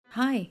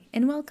Hi,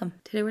 and welcome.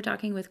 Today we're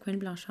talking with Quinn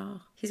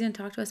Blanchard. He's going to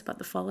talk to us about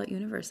the Fallout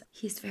universe.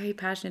 He's very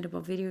passionate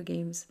about video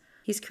games.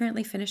 He's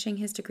currently finishing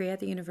his degree at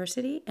the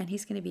university, and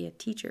he's going to be a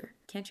teacher.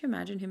 Can't you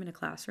imagine him in a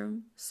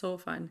classroom? So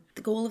fun.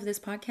 The goal of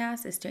this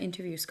podcast is to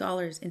interview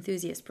scholars,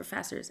 enthusiasts,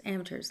 professors,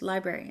 amateurs,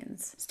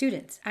 librarians,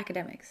 students,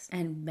 academics,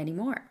 and many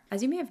more.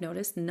 As you may have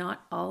noticed,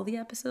 not all the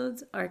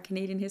episodes are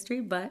Canadian history,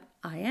 but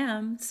I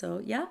am. So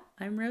yeah,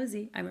 I'm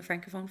Rosie. I'm a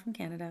francophone from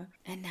Canada.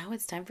 And now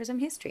it's time for some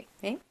history,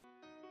 okay?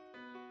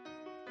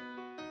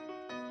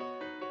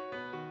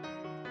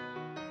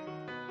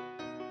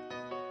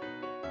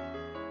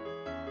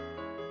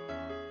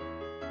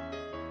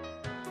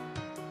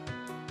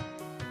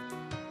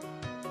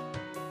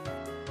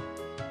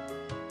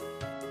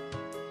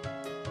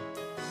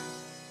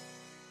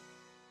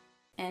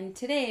 And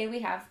today we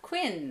have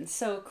Quinn.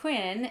 So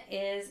Quinn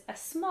is a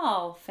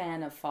small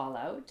fan of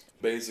Fallout.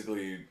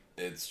 Basically,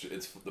 it's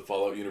the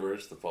Fallout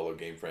universe, the Fallout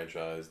game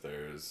franchise.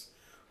 There's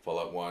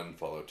Fallout 1,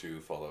 Fallout 2,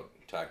 Fallout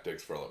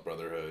Tactics, Fallout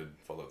Brotherhood,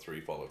 Fallout 3,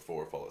 Fallout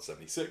 4, Fallout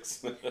 76.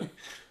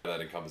 That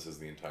encompasses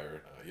the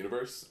entire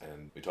universe,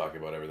 and we talk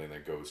about everything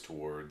that goes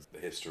towards the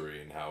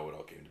history and how it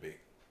all came to be.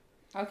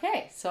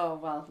 Okay, so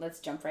well, let's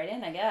jump right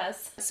in, I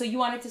guess. So you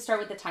wanted to start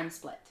with the time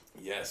split.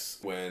 Yes,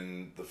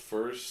 when the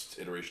first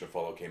iteration of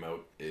Fallout came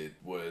out, it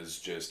was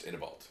just in a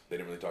vault. They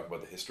didn't really talk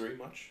about the history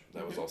much.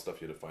 That was all stuff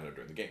you had to find out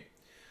during the game.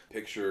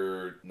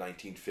 Picture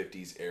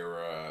 1950s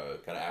era,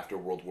 kind of after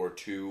World War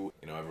II. You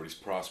know, everybody's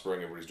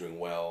prospering, everybody's doing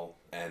well,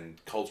 and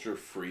culture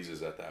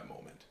freezes at that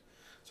moment.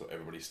 So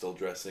everybody's still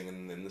dressing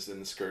in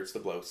the skirts, the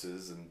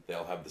blouses, and they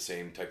all have the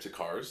same types of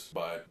cars.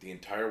 But the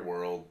entire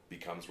world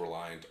becomes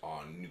reliant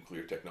on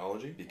nuclear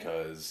technology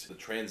because the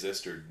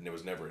transistor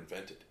was never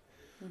invented.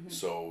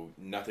 So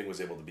nothing was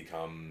able to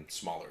become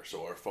smaller.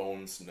 So our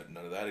phones,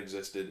 none of that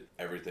existed.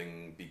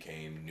 Everything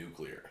became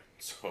nuclear.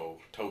 So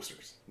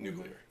toasters,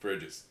 nuclear.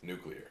 Fridges,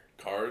 nuclear.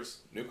 Cars,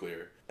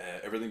 nuclear.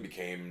 Everything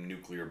became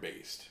nuclear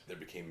based. There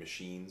became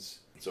machines.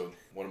 So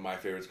one of my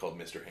favorites called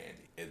Mr.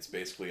 Handy. It's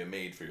basically a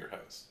maid for your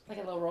house. Like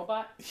a little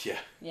robot? Yeah.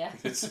 Yeah.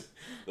 It's a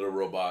little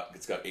robot.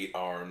 It's got 8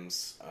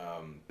 arms.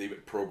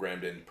 They've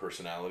programmed in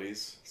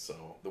personalities.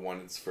 So the one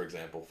that's, for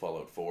example,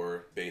 Fallout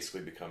 4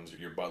 basically becomes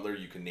your butler.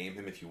 You can name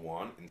him if you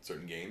want in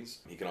certain games.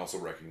 He can also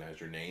recognize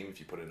your name if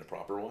you put in a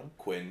proper one.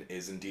 Quinn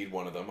is indeed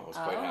one of them. I was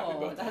quite happy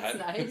about that.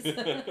 That's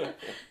nice.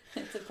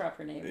 It's a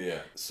proper name.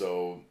 Yeah.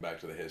 So back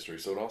to the history.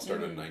 So it all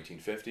started in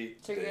 1950.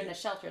 So you're in the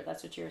shelter,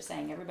 that's what you were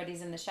saying.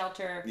 Everybody's in the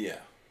shelter. Yeah.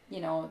 You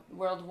know,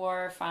 World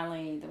War,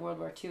 finally, the World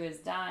War II is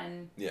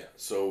done. Yeah,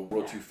 so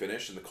World II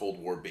finished and the Cold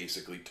War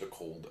basically took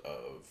hold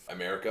of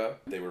America.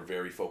 They were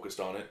very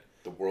focused on it.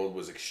 The world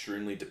was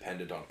extremely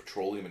dependent on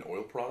petroleum and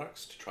oil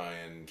products to try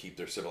and keep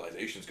their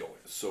civilizations going.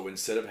 So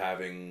instead of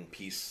having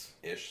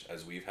peace-ish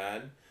as we've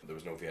had, there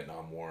was no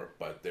Vietnam War,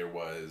 but there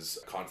was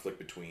a conflict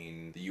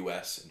between the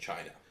US and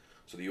China.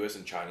 So the US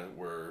and China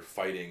were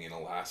fighting in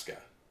Alaska.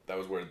 That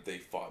was where they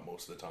fought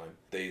most of the time.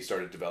 They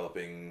started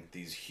developing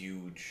these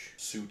huge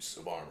suits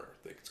of armor.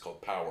 It's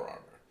called power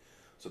armor.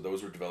 So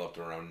those were developed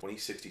around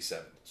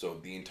 2067. So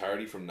the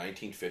entirety from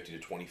 1950 to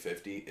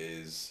 2050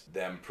 is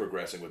them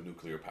progressing with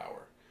nuclear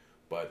power.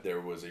 But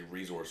there was a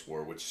resource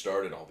war which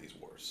started all these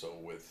wars, so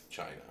with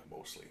China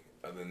mostly.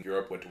 And then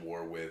Europe went to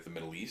war with the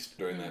Middle East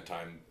during that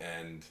time,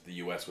 and the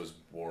US was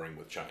warring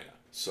with China.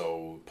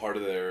 So part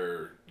of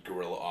their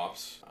guerrilla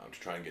ops to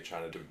try and get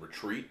China to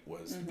retreat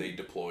was they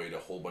deployed a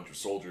whole bunch of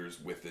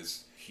soldiers with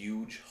this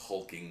huge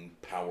hulking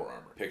power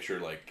armor. Picture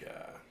like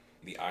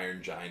the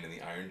Iron Giant in the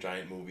Iron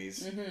Giant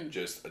movies,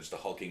 just a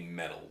hulking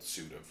metal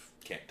suit of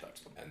can't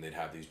touch them. And they'd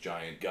have these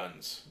giant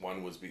guns.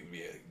 One would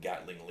be a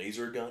Gatling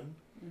laser gun,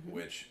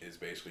 which is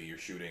basically you're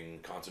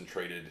shooting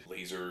concentrated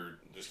laser,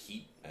 just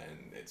heat,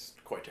 and it's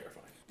quite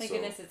terrifying. Thank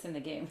goodness it's in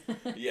the game.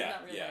 Yeah,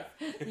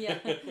 yeah,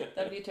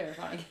 that'd be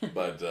terrifying.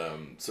 But,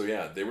 so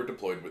yeah, they were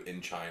deployed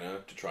in China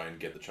to try and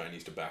get the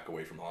Chinese to back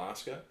away from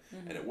Alaska,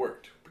 and it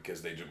worked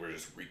because they were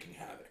just wreaking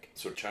havoc.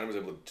 So China was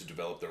able to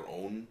develop their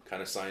own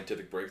kind of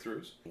scientific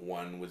breakthroughs.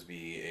 One was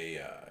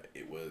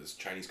it was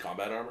Chinese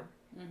combat armor.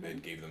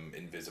 It gave them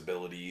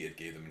invisibility, it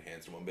gave them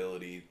enhanced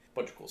mobility,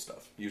 bunch of cool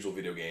stuff. Usual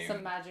video game.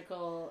 Some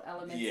magical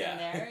elements in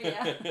there,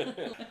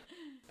 yeah.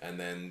 And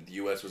then the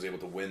U.S. was able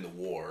to win the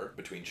war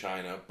between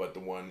China, but the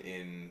one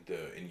in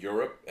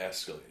Europe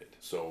escalated.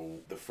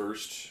 So the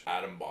first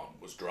atom bomb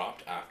was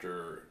dropped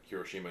after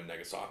Hiroshima and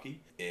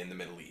Nagasaki in the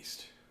Middle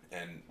East.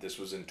 And this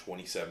was in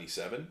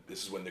 2077.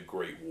 This is when the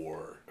Great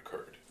War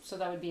occurred. So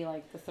that would be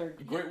like the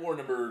third... Great War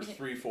number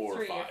 3, 4,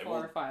 or 5. 3 or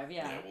 4 or 5,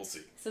 yeah. Yeah, we'll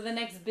see. So the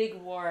next big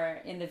war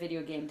in the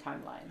video game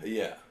timeline.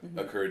 Yeah,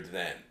 occurred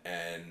then.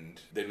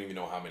 And they didn't even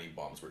know how many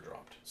bombs were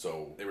dropped.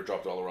 So they were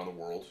dropped all around the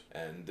world.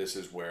 And this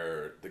is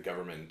where the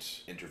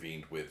government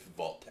intervened with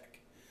Vault-Tec.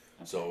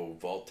 Okay. So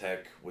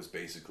Vault-Tec was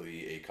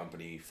basically a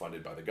company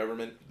funded by the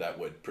government that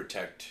would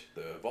protect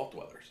the vault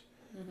dwellers.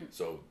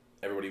 So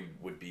Everybody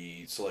would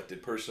be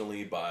selected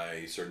personally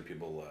by certain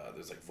people.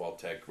 There's like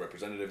Vault-Tec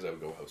representatives that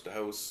would go house to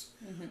house,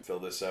 fill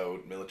this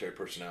out. Military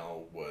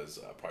personnel was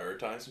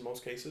prioritized in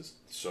most cases.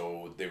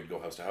 So they would go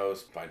house to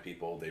house, find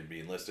people, they'd be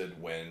enlisted.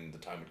 When the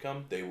time would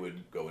come, they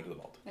would go into the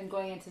vault. And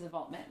going into the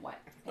vault meant what?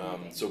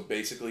 So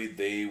basically,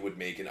 they would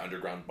make an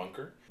underground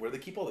bunker where they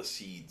keep all the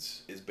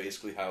seeds, is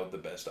basically how the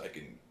best I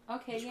can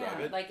describe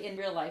it. Like in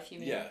real life, you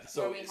mean? Yeah,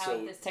 so where we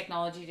have this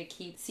technology to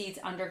keep seeds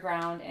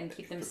underground and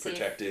keep them safe.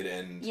 Protected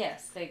and...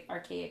 Yes, the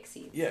archaic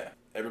seeds. Yeah.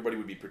 Everybody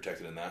would be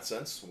protected in that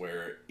sense,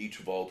 where each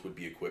vault would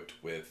be equipped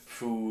with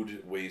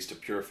food, ways to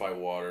purify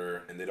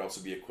water, and they'd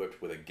also be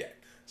equipped with a GECK.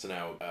 So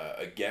now,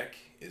 a GECK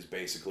is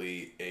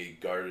basically a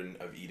Garden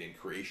of Eden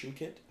creation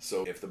kit.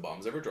 So if the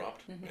bombs ever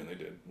dropped, and they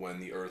did, when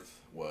the Earth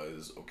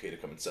was okay to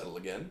come and settle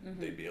again,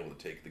 they'd be able to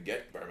take the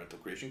GECK, Environmental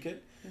Creation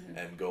Kit,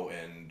 and go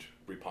and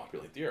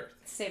repopulate the Earth.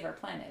 Save our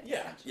planet.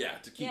 Yeah,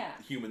 to keep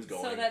humans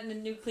going. So that the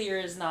nuclear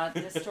is not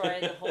destroy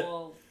the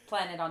whole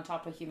planet on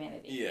top of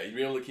humanity. Yeah, you'd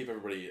be able to keep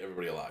everybody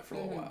alive for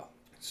a little while.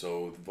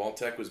 So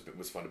Vault-Tec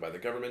was funded by the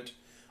government,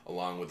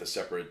 along with a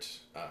separate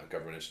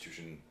government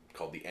institution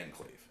called the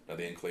Enclave. Now,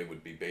 the Enclave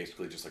would be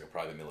basically just like a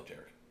private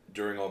military.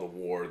 During all the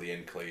war, the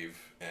Enclave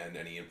and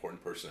any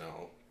important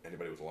personnel,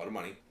 anybody with a lot of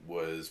money,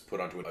 was put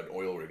onto an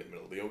oil rig in the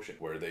middle of the ocean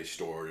where they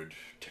stored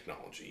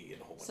technology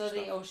and a whole bunch of stuff. So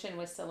the ocean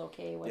was still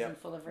okay? It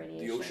wasn't full of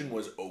radiation? The ocean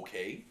was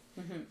okay.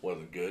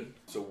 Wasn't good.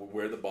 So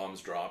where the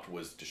bombs dropped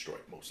was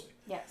destroyed mostly.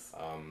 Yes.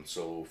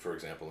 So, for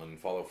example, in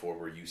Fallout 4,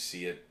 where you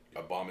see it,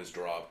 a bomb is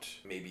dropped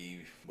maybe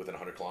within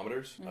 100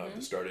 kilometers of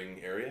the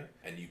starting area,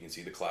 and you can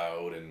see the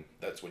cloud, and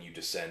that's when you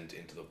descend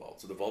into the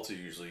vault. So the vaults are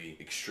usually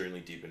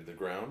extremely deep into the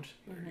ground.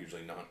 They're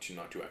usually not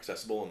too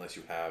accessible unless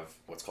you have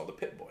what's called a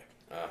Pip-Boy.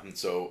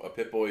 So a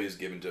Pip-Boy is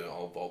given to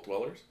all vault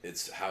dwellers.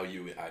 It's how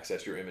you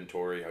access your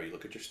inventory, how you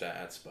look at your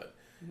stats, but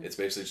it's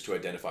basically just to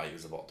identify you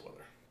as a vault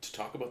dweller. To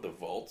talk about the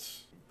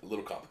vaults, a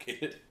little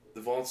complicated. The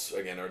vaults,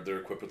 again, they're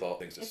equipped with all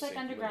things. It's like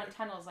underground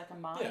tunnels, like a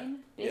mine,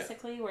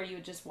 basically, where you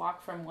would just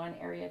walk from one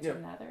area to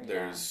another.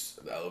 There's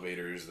the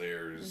elevators,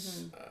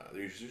 there's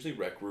usually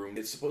rec room.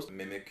 It's supposed to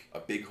mimic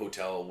a big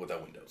hotel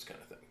without windows kind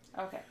of thing.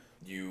 Okay.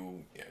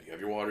 You have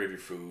your water, you have your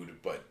food,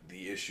 but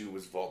the issue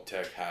was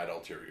Vault-Tec had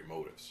ulterior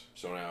motives.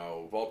 So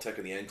now Vault-Tec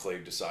and the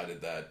Enclave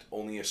decided that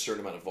only a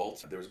certain amount of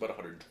vaults, there was about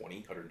 120,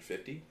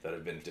 150 that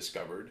have been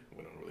discovered.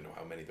 We don't really know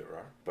how many there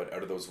are. But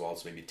out of those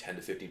vaults, maybe 10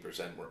 to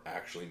 15% were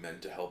actually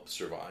meant to help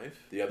survive.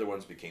 The other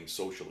ones became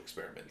social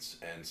experiments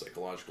and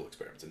psychological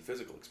experiments and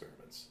physical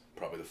experiments.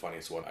 Probably the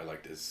funniest one I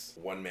liked is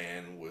one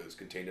man was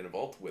contained in a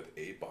vault with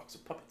a box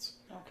of puppets.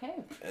 Okay.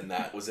 And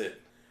that was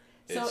it.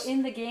 So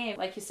in the game,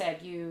 like you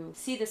said, you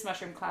see this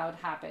mushroom cloud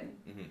happen,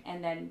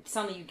 and then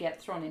suddenly you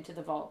get thrown into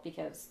the vault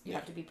because you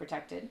have to be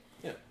protected.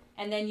 Yeah.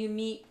 And then you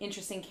meet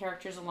interesting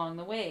characters along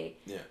the way.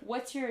 Yeah.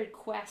 What's your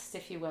quest,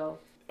 if you will?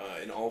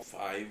 In all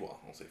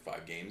I'll say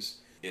 5 games,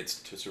 it's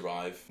to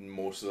survive.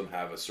 Most of them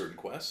have a certain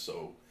quest,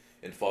 so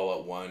in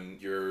Fallout 1,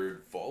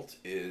 your vault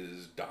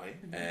is dying,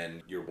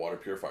 and your water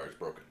purifier is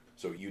broken.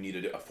 So you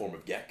needed a form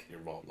of GECK. Your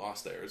vault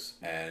lost theirs,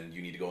 and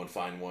you need to go and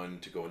find one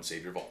to go and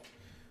save your vault.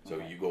 So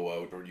you go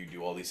out, or you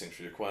do all these things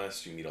for your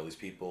quest, you meet all these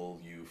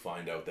people, you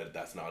find out that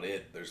that's not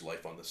it. There's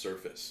life on the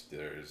surface.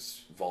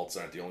 Vaults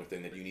aren't the only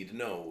thing that you need to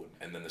know.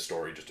 And then the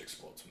story just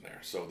explodes from there.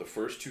 So the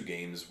first 2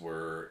 games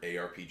were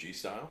ARPG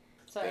style.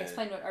 So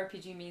explain what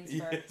RPG means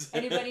for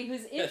anybody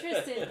who's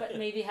interested but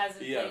maybe hasn't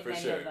played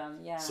many of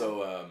them. Yeah.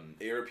 So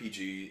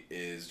ARPG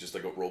is just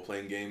like a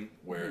role-playing game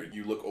where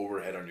you look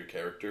overhead on your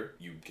character.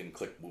 You can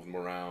click, move them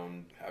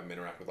around, have them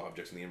interact with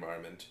objects in the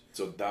environment.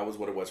 So that was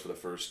what it was for the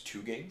first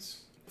 2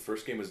 games. The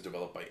first game was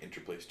developed by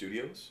Interplay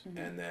Studios,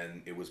 and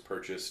then it was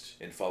purchased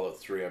in Fallout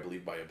 3, I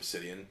believe, by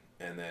Obsidian,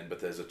 and then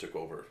Bethesda took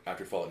over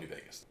after Fallout New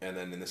Vegas. And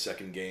then in the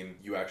second game,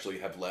 you actually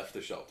have left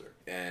the shelter,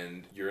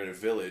 and you're in a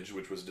village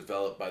which was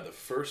developed by the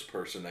first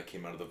person that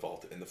came out of the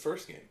vault in the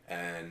first game.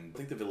 And I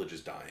think the village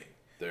is dying.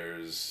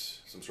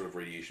 There's some sort of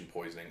radiation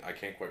poisoning. I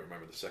can't quite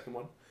remember the second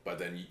one, but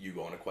then you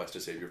go on a quest to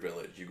save your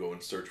village. You go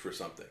and search for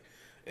something.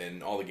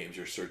 In all the games,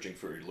 you're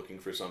looking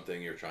for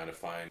something, you're trying to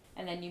find.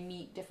 And then you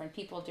meet different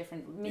people,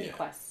 different mini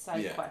quests,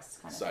 side quests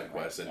kind of thing. Side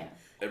quests, right? and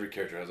every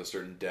character has a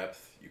certain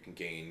depth. You can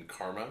gain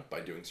karma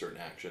by doing certain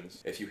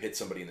actions. If you hit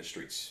somebody in the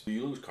streets,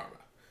 you lose karma.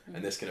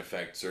 And this can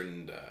affect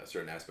certain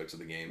aspects of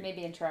the game.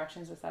 Maybe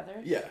interactions with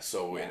others? Yeah,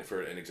 so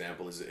for an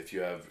example is if you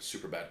have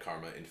super bad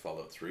karma in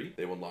Fallout 3,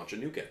 they will launch a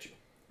nuke at you.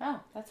 Oh,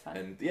 that's fun.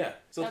 And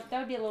so that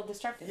would be a little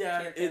destructive.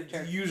 Yeah,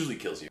 it usually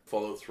kills you.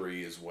 Fallout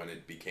 3 is when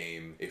it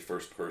became a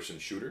first-person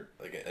shooter,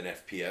 like an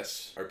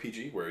FPS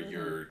RPG, where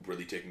you're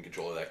really taking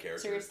control of that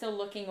character. So you're still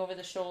looking over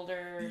the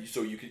shoulder.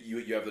 So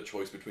you have the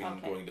choice between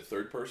going to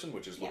third person,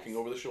 which is looking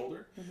over the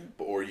shoulder,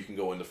 or you can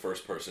go into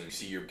first person. You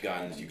see your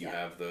guns, you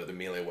have the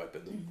melee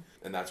weapons,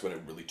 and that's when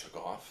it really took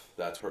off.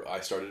 That's where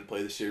I started to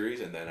play the series,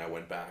 and then I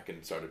went back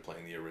and started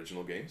playing the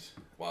original games.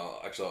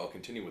 Well, actually, I'll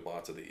continue with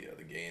lots of the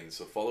games.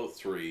 So Fallout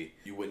 3,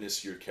 you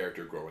witness your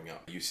character growing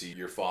up. You see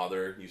your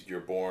father, you're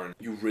born,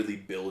 you really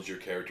build build your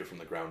character from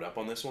the ground up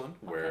on this one,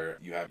 where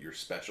you have your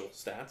special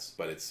stats,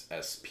 but it's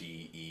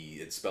SPE.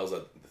 It spells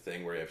out the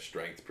thing where you have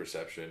strength,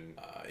 perception,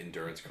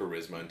 endurance,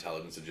 charisma,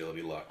 intelligence,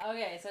 agility, luck.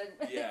 Okay, so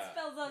it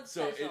spells out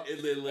so special.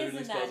 it literally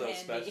Isn't spells that out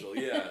handy? special.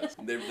 Yeah,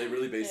 they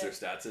really base their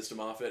stat system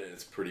off it, and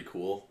it's pretty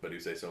cool. If I do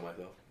say so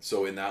myself.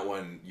 So in that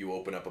one, you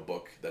open up a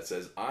book that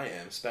says "I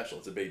am special."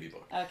 It's a baby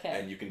book. Okay.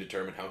 And you can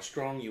determine how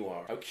strong you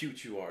are, how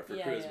cute you are for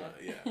charisma.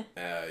 Yeah.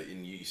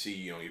 And you see,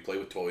 you play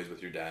with toys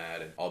with your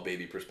dad, and all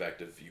baby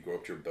perspective. You grow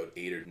up to about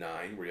 8 or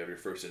 9, where you have your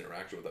first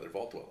interaction with other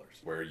vault dwellers,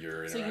 where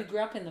you're. So you grew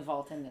up in the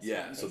vault in this one.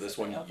 Yeah. So this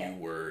one, okay. you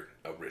were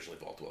originally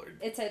vault dweller.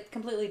 It's a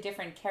completely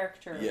different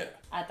character.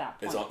 At that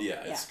point.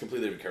 It's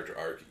completely different character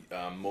arc.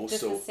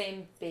 Just the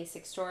same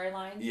basic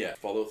storyline. Yeah.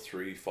 Fallout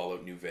 3,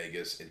 Fallout New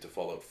Vegas, into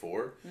Fallout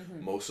 4.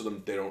 Most of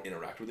them, they don't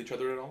interact with each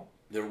other at all.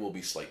 There will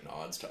be slight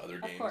nods to other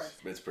games,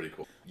 but it's pretty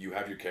cool. You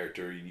have your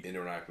character, you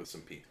interact with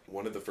some people.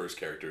 One of the first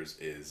characters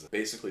is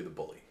basically the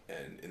bully.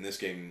 And in this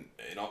game,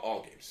 in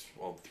all games,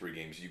 all 3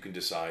 games, you can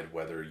decide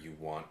whether you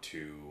want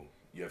to...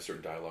 You have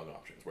certain dialogue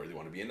options, where you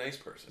want to be a nice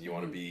person, you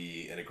want to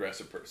be an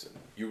aggressive person.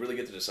 You really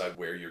get to decide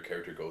where your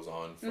character goes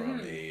on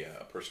from a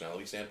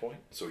personality standpoint.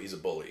 So he's a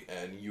bully,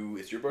 and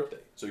it's your birthday.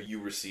 So you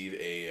receive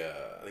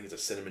I think it's a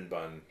cinnamon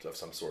bun of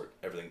some sort.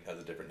 Everything has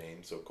a different name.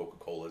 So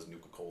Coca-Cola is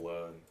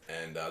Nuka-Cola,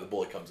 and the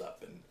bully comes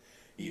up and...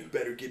 You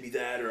better give me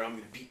that or I'm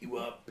going to beat you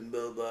up and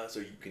blah, blah, so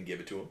you can give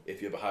it to him.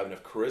 If you have a high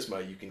enough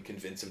charisma, you can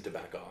convince him to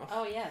back off.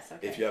 Oh, yes,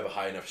 okay. If you have a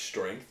high enough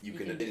strength, you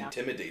can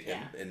intimidate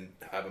him and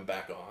have him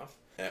back off.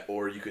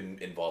 Or you can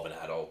involve an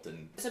adult.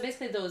 So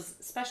basically those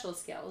special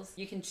skills,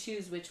 you can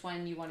choose which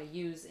one you want to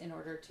use in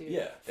order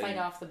to fight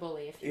off the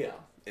bully, if you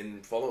will.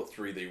 In Fallout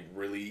 3, they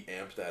really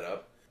amped that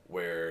up,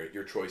 where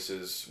your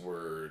choices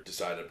were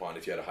decided upon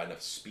if you had a high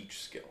enough speech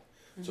skill.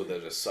 So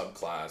there's a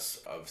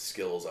subclass of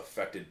skills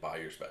affected by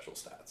your special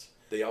stats.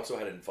 They also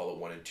had it in Fallout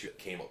 1 and 2. It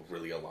came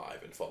really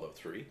alive in Fallout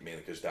 3,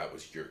 mainly because that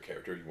was your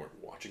character. You weren't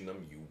watching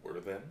them, you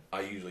were them.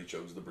 I usually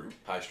chose the brute.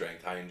 High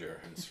strength, high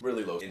endurance,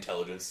 really low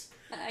intelligence.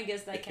 I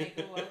guess that can't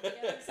go well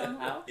together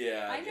somehow.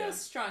 Yeah, I know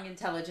strong,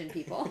 intelligent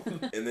people.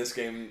 In this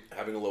game,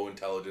 having a low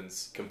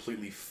intelligence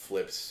completely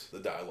flips the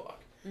dialogue.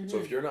 So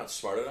if you're not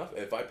smart enough,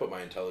 if I put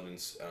my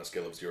intelligence on a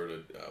scale of 0 to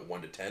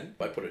 1 to 10,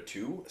 if I put a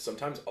 2,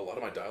 sometimes a lot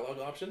of my dialogue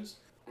options...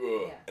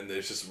 And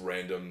there's just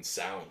random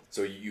sound.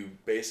 So you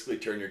basically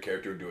turn your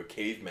character into a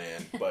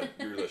caveman, but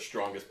you're the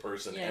strongest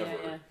person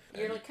ever.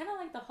 You're kind of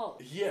like the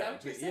Hulk.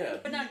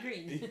 But not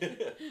green.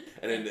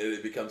 And then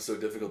it becomes so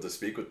difficult to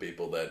speak with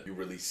people that you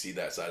really see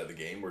that side of the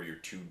game where you're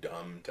too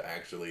dumb to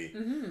actually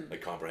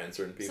comprehend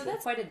certain people. So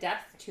that's quite a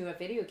depth to a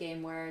video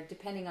game where,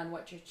 depending on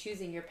what you're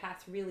choosing, your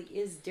path really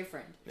is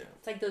different. Yeah.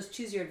 It's like those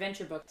Choose Your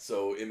Adventure books.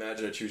 So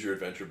imagine a Choose Your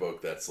Adventure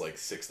book that's like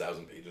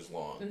 6,000 pages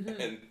long,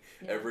 and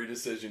every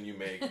decision you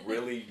make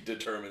really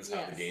determines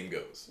how the game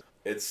goes.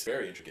 It's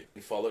very intricate.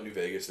 In Fallout New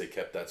Vegas, they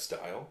kept that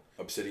style.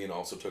 Obsidian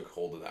also took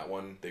hold of that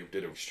one. They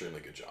did an extremely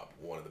good job.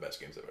 One of the best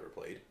games I've ever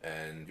played.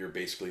 And you're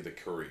basically the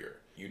courier.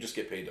 You just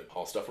get paid to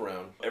haul stuff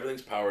around.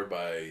 Everything's powered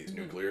by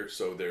nuclear,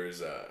 so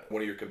there's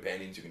one of your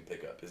companions you can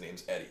pick up. His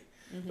name's Eddie.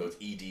 So it's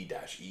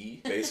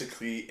ED-E.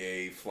 Basically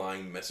a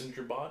flying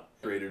messenger bot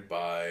created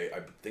by, I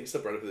think it's the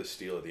Brotherhood of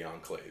Steel of the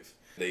Enclave.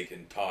 They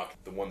can talk.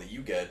 The one that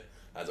you get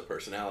has a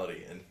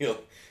personality, and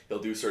he'll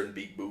do certain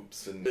beep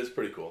boops, and it's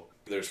pretty cool.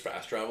 There's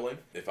fast traveling.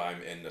 If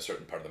I'm in a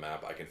certain part of the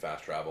map, I can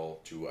fast travel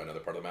to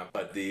another part of the map,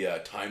 but the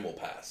time will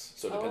pass.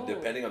 So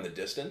depending on the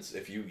distance,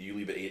 if you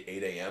leave at 8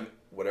 a.m.,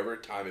 whatever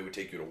time it would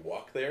take you to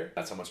walk there,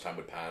 that's how much time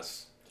would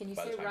pass. Can you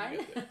say run?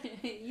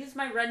 Use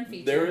my run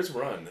feature. There is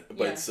run,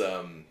 but it's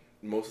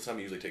most of the time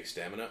it usually takes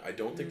stamina. I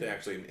don't think they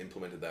actually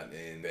implemented that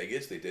in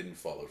Vegas. They did in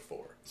Fallout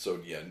 4. So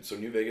so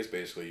New Vegas,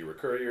 basically you're a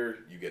courier,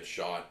 you get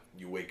shot,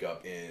 you wake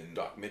up in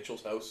Doc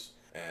Mitchell's house,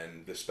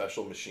 and the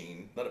special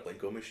machine, not a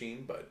Blinko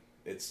machine, but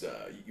it's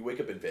you wake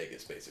up in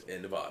Vegas, basically,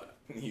 in Nevada.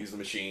 You use the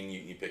machine,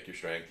 you pick your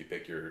strength, you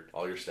pick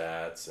all your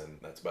stats, and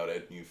that's about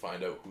it. You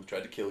find out who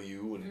tried to kill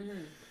you,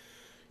 and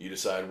you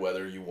decide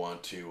whether you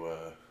want to,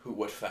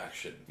 what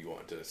faction you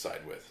want to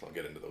side with. I'll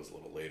get into those a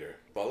little later.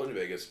 Fallout New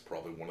Vegas,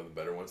 probably one of the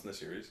better ones in the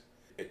series.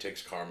 It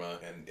takes karma,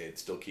 and it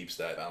still keeps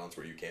that balance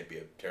where you can't be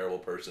a terrible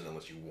person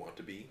unless you want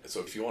to be. So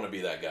if you want to be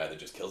that guy that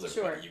just kills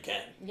everybody, you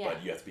can. Yeah.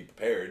 But you have to be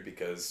prepared,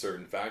 because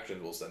certain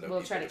factions will send out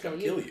people to come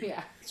kill you.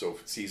 Yeah. So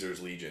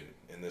Caesar's Legion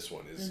in this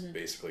one is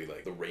basically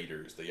like the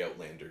Raiders, the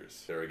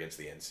Outlanders. They're against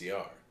the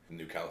NCR.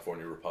 New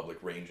California Republic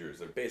Rangers.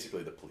 They're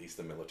basically the police,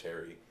 the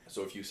military.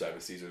 So if you side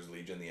with Caesar's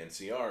Legion, the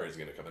NCR is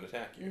going to come and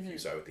attack you. If you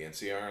side with the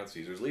NCR,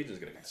 Caesar's Legion is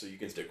going to come. So you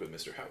can stick with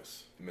Mr.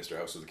 House. Mr.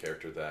 House was the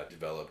character that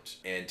developed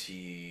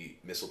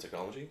anti-missile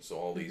technology. So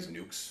all these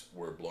nukes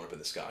were blown up in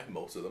the sky,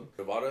 most of them.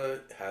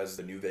 Nevada has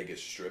the New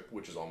Vegas Strip,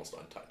 which is almost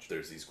untouched.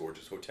 There's these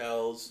gorgeous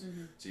hotels.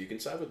 So you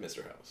can side with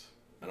Mr. House.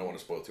 I don't want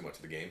to spoil too much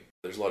of the game.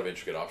 There's a lot of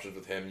intricate options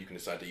with him. You can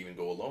decide to even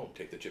go alone,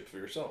 take the chips for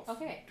yourself.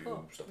 Okay, do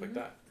cool. stuff like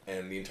that.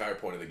 And the entire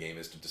point of the game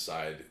is to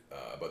decide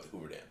about the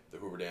Hoover Dam. The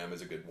Hoover Dam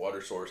is a good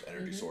water source,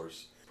 energy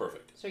source.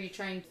 Perfect. So you're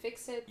trying to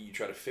fix it? You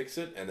try to fix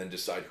it and then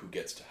decide who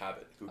gets to have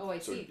it. I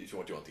so see. If you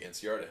want the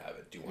NCR to have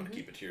it, do you want to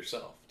keep it to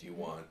yourself? Do you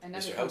want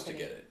Another Mr. House to company.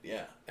 get it?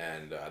 Yeah.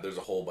 And there's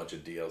a whole bunch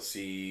of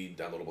DLC,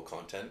 downloadable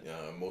content.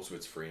 Most of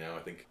it's free now. I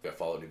think we got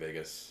Fallout New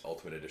Vegas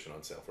Ultimate Edition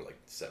on sale for like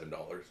 $7.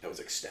 I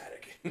was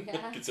ecstatic.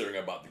 Yeah. Considering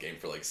I bought the game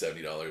for like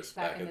 $70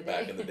 Back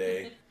in the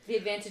day. The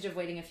advantage of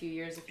waiting a few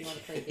years if you want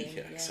to play a game.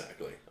 Yeah,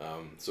 exactly.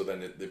 So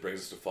then it brings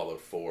us to Fallout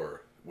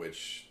 4,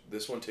 which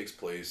this one takes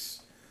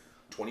place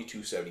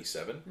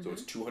 2277, so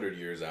it's 200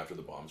 years after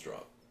the bombs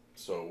drop.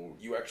 So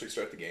you actually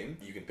start the game,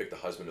 you can pick the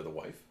husband or the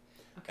wife.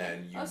 Okay.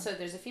 And so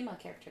there's a female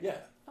character. Yeah.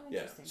 Oh,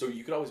 Yeah. interesting. So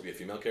you could always be a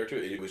female character.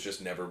 It was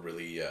just never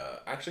really...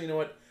 actually, you know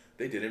what?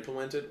 They did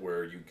implement it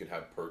where you can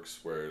have perks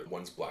where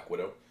one's Black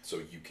Widow.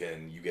 So you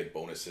get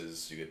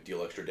bonuses, you get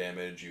deal extra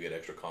damage, you get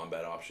extra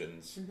combat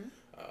options,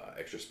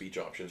 extra speech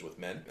options with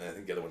men. And I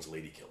think the other one's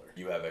Lady Killer.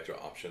 You have extra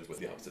options with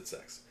the opposite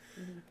sex.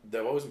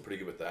 They've always been pretty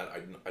good with that.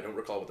 I don't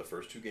recall with the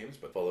first two games,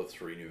 but Fallout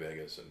 3 New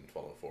Vegas and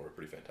Fallout 4 were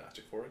pretty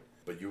fantastic for it.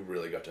 But you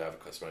really got to have a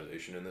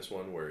customization in this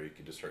one where you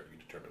can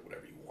determine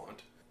whatever you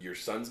want. Your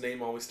son's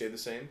name always stayed the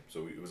same,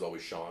 so it was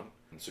always Sean.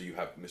 And so you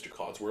have Mr.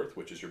 Codsworth,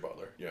 which is your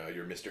butler. You know,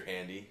 your Mr.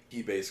 Handy.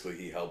 He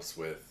helps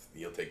with,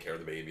 he'll take care of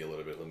the baby a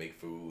little bit. He'll make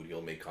food,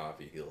 he'll make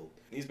coffee,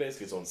 he's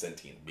basically his own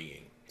sentient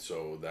being.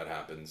 So that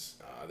happens,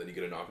 then you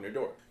get a knock on your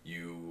door.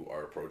 You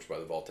are approached by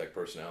the Vault-Tec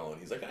personnel,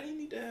 and he's like, you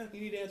need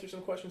to answer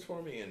some questions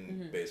for me,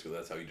 and basically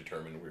that's how you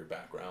determine your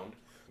background.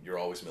 You're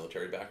always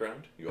military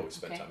background. You always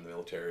spent time in the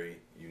military.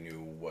 You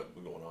knew what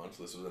was going on.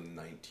 So this was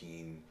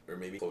in or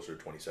maybe closer to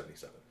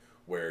 2077,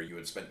 where you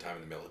had spent time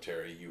in the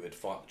military. You had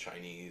fought the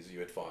Chinese. You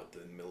had fought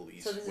the Middle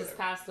East. So this is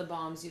past the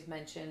bombs you've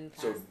mentioned.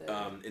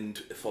 In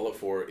Fallout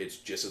 4, it's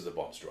just as the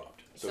bombs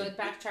dropped. So it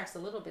backtracks a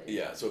little bit.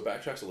 So it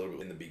backtracks a little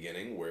bit in the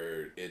beginning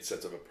where it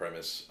sets up a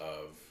premise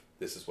of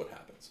this is what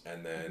happens.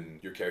 And then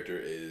your character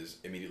is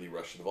immediately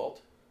rushed to the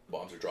vault.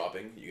 Bombs are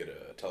dropping. You get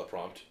a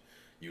teleprompt.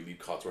 You leave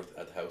Codsworth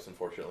at the house,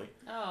 unfortunately.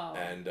 Oh.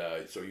 And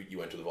so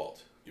you enter the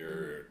vault.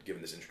 You're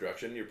given this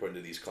introduction. You're put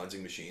into these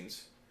cleansing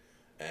machines.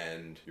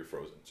 And you're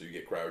frozen. So you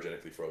get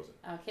cryogenically frozen.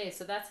 Okay,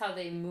 so that's how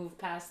they move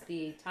past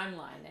the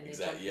timeline and they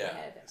jump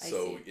ahead.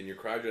 So in your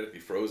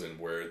cryogenically frozen,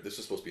 where this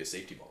was supposed to be a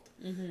safety vault.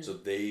 So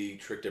they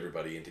tricked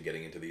everybody into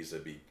getting into these to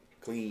be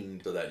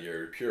cleaned so that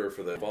you're pure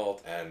for the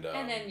vault. And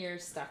then you're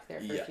stuck there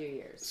for a few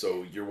years.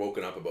 So you're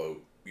woken up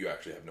you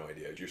actually have no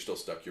idea. You're still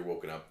stuck, you're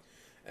woken up.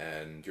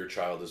 And your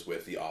child is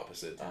with the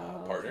opposite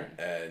partner.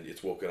 Okay. And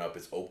it's woken up,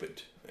 it's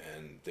opened.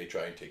 And they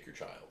try and take your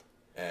child.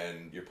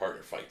 And your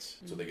partner fights.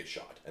 So they get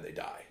shot and they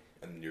die.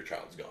 And your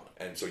child's gone.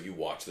 And so you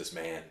watch this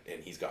man,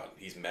 and he's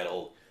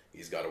metal,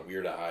 he's got a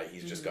weird eye,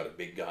 he's just got a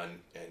big gun,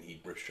 and he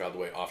rips your child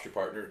away off your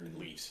partner and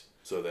leaves.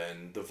 So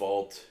then the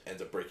vault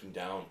ends up breaking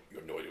down. You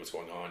have no idea what's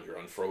going on. You're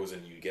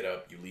unfrozen. You get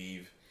up, you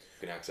leave.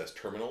 You can access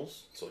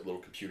terminals, so like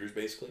little computers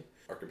basically.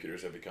 Our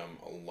computers have become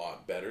a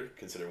lot better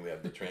considering we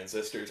have the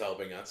transistors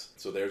helping us.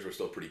 So theirs were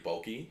still pretty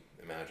bulky.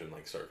 Imagine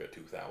like circa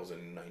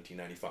 2000,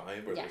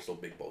 1995, where they're still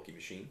big bulky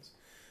machines.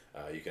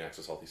 You can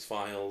access all these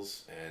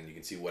files, and you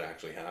can see what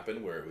actually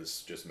happened, where it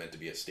was just meant to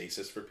be a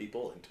stasis for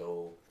people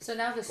until... So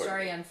now the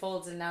story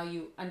unfolds, and now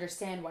you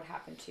understand what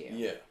happened to you.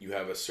 Yeah, you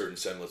have a certain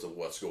semblance of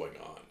what's going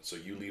on. So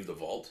you leave the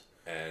vault,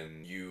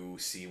 and you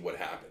see what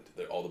happened.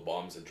 That all the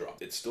bombs had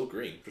dropped. It's still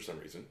green, for some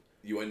reason.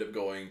 You end up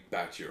going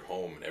back to your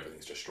home, and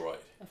everything's destroyed.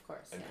 Of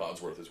course. And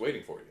Codsworth is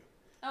waiting for you.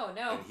 Oh,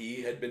 no. And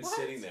he had been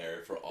sitting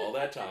there for all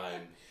that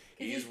time.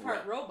 He's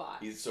part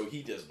robot. So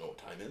he doesn't know what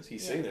time is.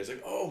 He's sitting there. He's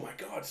like, oh my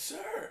God,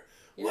 sir!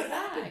 You're what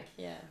back. happened?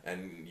 Yeah.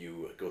 And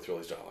you go through all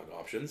these dialogue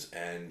options,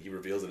 and he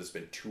reveals that it's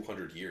been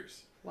 200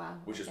 years. Wow.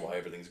 Which is why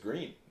everything's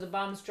green. The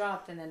bombs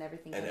dropped, and then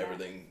everything. And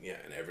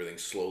everything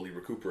slowly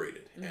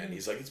recuperated. And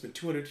he's like, it's been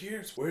 200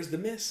 years. Where's the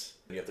miss?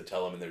 And you have to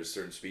tell him, and there's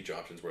certain speech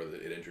options where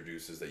it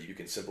introduces that you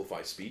can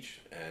simplify speech,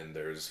 and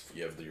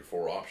you have your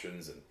 4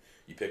 options, and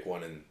you pick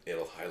one, and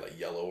it'll highlight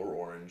yellow or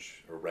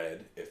orange or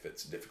red. If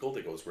it's difficult,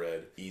 it goes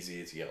red. Easy,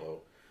 it's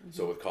yellow.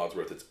 So with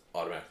Codsworth, it's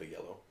automatically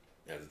yellow.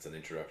 As it's an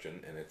introduction,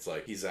 and it's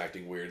like he's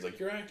acting weird. It's like,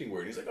 you're acting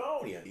weird. He's like,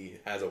 oh yeah. He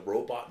has a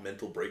robot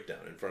mental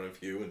breakdown in front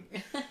of you,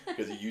 and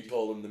because you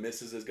told him the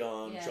missus is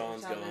gone,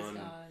 Sean's gone,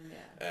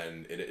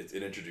 and it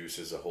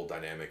introduces a whole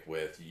dynamic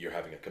with you're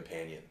having a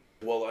companion.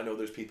 Well, I know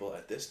there's people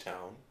at this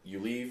town. You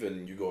leave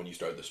and you go and you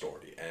start the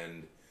story,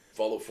 and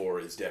Fallout 4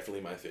 is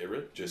definitely my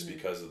favorite, just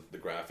because of the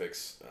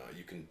graphics.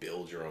 You can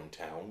build your own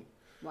town.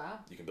 Wow.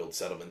 You can build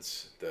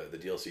settlements. The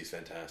DLC is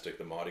fantastic.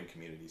 The modding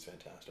community is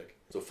fantastic.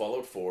 So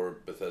Fallout 4,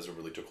 Bethesda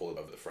really took hold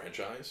of the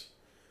franchise,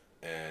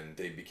 and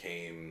they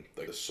became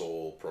like the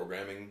sole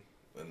programming,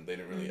 and they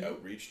didn't really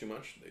outreach too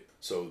much.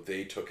 So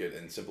they took it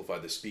and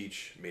simplified the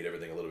speech, made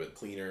everything a little bit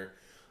cleaner.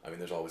 I mean,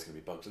 there's always going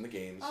to be bugs in the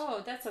games.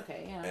 Oh, that's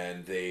okay, yeah.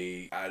 And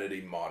they added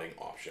a modding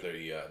option.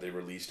 They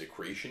released a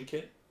creation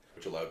kit,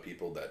 which allowed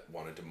people that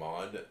wanted to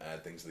mod,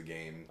 add things to the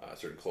game,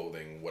 certain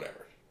clothing,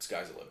 whatever.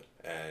 sky's the limit.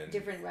 And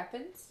Different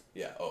weapons?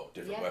 yeah,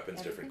 different Yeah, weapons,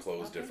 different everything?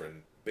 clothes, Okay.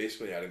 different,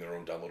 basically adding their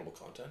own downloadable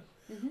content,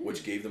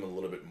 which gave them a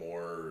little bit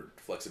more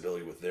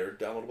flexibility with their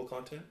downloadable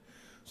content.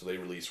 So they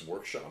released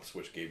workshops,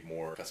 which gave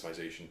more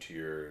customization to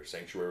your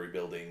sanctuary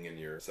building and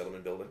your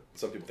settlement building.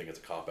 Some people think it's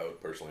a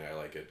cop-out. Personally, I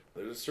like it.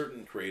 There's a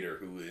certain creator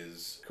who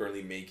is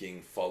currently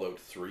making Fallout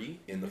 3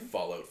 in the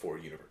Fallout 4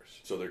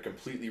 universe. So they're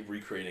completely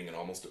recreating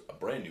almost a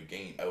brand new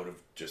game out of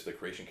just the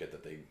creation kit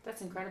that they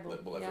That's incredible.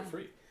 will have Yeah. for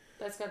free.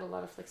 That's got a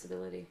lot of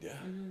flexibility. Yeah,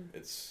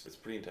 it's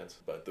pretty intense,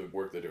 but the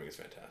work they're doing is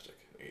fantastic.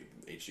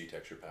 HD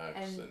texture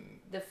packs and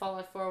the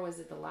Fallout 4, was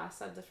it the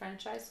last of the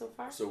franchise so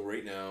far? so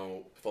right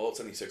now Fallout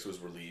 76 was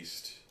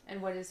released.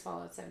 And what is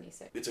Fallout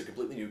 76? It's a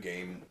completely new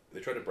game. They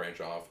try to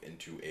branch off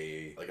into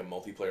a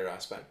multiplayer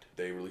aspect.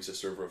 They released a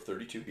server of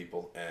 32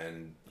 people,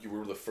 and you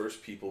were the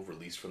first people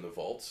released from the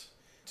vaults.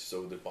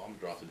 So the bomb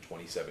dropped in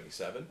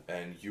 2077,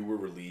 and you were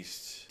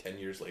released 10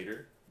 years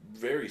later,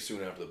 very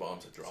soon after the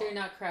bombs had dropped. So you're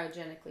not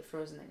cryogenically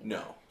frozen anymore?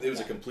 No, it was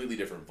a completely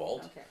different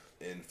vault. Okay.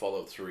 In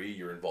Fallout 3,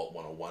 you're in Vault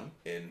 101.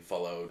 In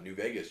Fallout New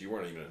Vegas, you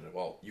weren't even in a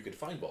vault. You could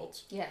find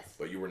vaults, Yes.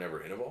 but you were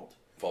never in a vault.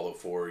 Fallout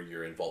 4,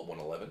 you're in Vault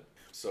 111.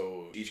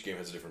 So each game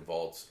has a different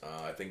vault.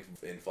 I think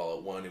in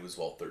Fallout 1, it was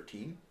Vault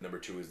 13. Number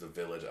 2 is the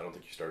Village. I don't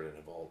think you started in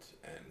a vault,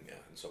 and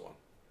so on.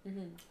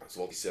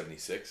 So Vault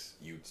 76,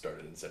 you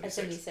started in 76.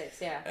 At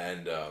 76, yeah.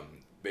 And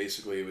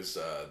basically it was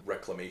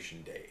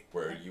Reclamation Day,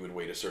 where you would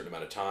wait a certain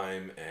amount of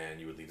time, and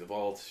you would leave the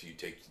vault, you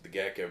take the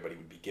GEC, everybody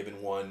would be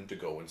given one to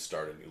go and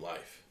start a new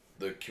life.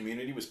 The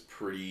community was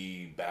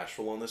pretty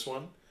bashful on this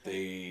one.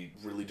 They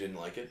really didn't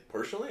like it.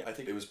 Personally, I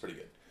think it was pretty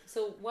good.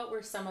 So what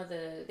were some of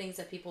the things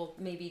that people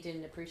maybe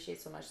didn't appreciate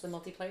so much? The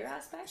multiplayer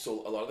aspect?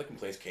 So a lot of the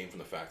complaints came from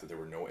the fact that there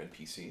were no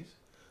NPCs.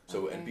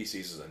 So NPCs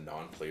is a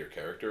non-player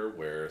character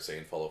where, say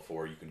in Fallout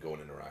 4, you can go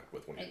and interact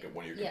with one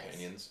of your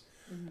companions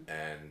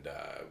and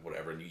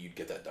whatever, and you'd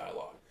get that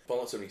dialogue.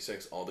 Fallout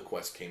 76, all the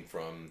quests came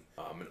from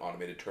an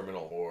automated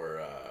terminal,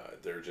 or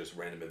they're just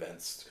random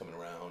events coming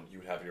around. You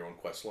would have your own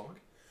quest log.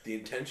 The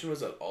intention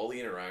was that all the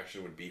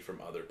interaction would be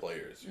from other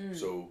players.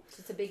 So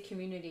it's a big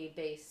community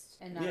based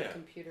and not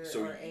computer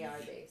or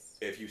AI based.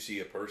 If you see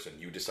a person,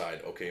 you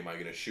decide, okay, am I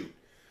going to shoot?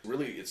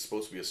 Really, it's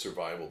supposed to be a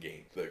survival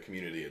game. The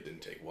community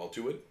didn't take well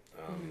to it.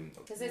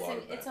 Because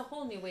it's a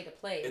whole new way to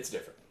play. It's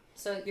different.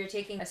 So you're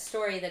taking a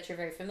story that you're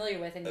very familiar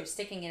with and you're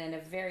sticking it in a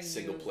very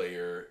single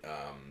player,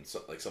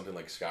 like something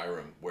like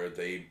Skyrim, where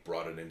they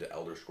brought it into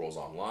Elder Scrolls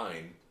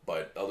Online,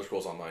 but Elder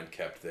Scrolls Online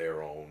kept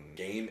their own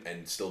game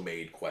and still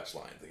made quest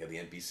lines. They had the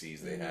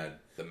NPCs, they had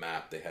the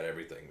map, they had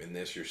everything. In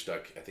this, you're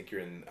stuck, I think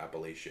you're in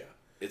Appalachia.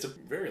 It's a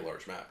very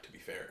large map, to be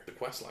fair. The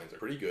quest lines are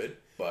pretty good,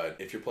 but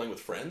if you're playing with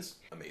friends,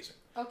 amazing.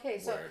 Okay,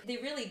 so they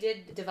really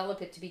did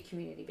develop it to be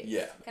community based.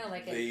 Yeah. Kind of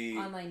like an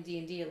online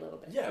D&D a little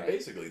bit. Yeah, right?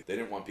 basically. They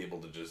didn't want people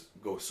to just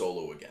go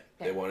solo again.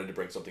 Okay. They wanted to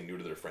bring something new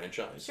to their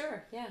franchise.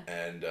 Sure, yeah.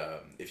 And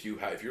if you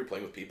were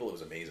playing with people, it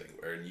was amazing.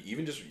 Or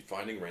even just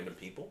finding random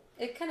people.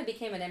 It kind of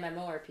became an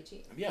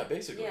MMORPG. Yeah,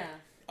 basically. Yeah.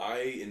 I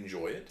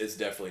enjoy it. It's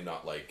definitely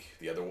not like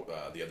the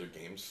other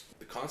games.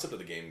 The concept of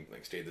the game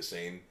stayed the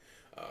same.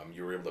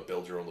 You were able to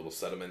build your own little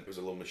settlement. There was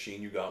a little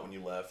machine you got when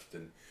you left,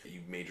 and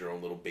you made your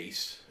own little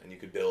base, and you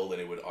could build,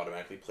 and it would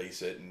automatically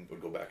place it, and it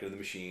would go back into the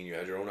machine. You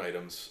had your own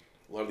items.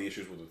 A lot of the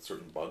issues were with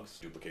certain bugs,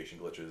 duplication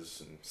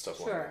glitches, and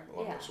stuff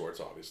along those sorts,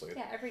 obviously.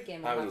 Yeah, every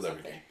game will Happens have with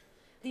every something. game.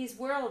 These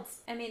worlds,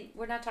 I mean,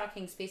 we're not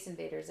talking Space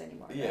Invaders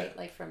anymore, right?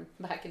 Like from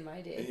back in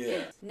my day.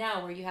 Yeah.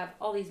 Now where you have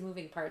all these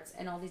moving parts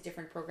and all these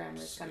different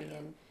programmers coming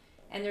in.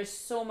 And there's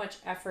so much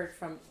effort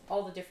from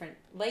all the different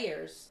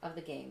layers of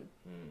the game.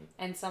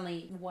 And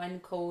suddenly one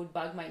code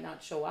bug might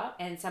not show up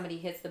and somebody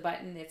hits the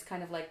button. It's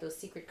kind of like those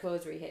secret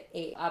codes where you hit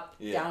A, up,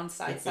 down,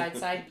 side,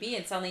 B,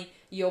 and suddenly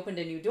you opened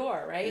a new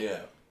door, right? Yeah.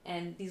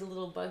 And these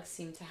little bugs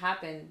seem to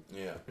happen.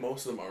 Yeah.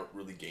 Most of them aren't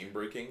really game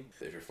breaking.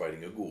 If you're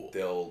fighting a ghoul,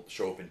 they'll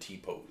show up in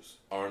T-pose.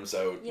 Arms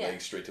out,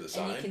 legs straight to the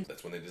side.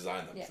 That's when they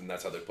design them. And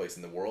that's how they're placed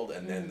in the world,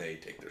 and then they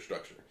take their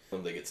structure.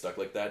 They get stuck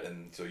like that,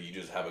 and so you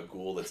just have a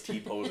ghoul that's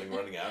T-posing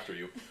running after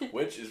you,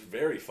 which is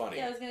very funny.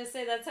 Yeah, I was going to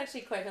say, that's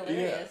actually quite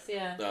hilarious.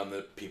 Yeah.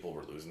 The people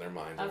were losing their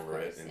minds over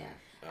it. And,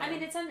 I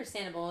mean, it's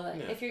understandable.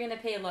 If you're going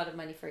to pay a lot of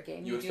money for a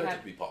game, you expect it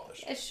to be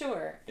polished.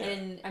 Sure. Yeah.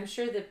 And I'm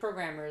sure the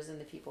programmers and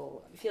the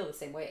people feel the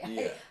same way.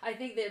 Yeah. I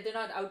think they're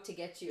not out to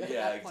get you at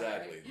yeah, that point,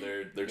 exactly.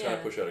 Right? They're trying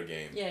to push out a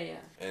game. Yeah, yeah.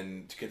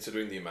 And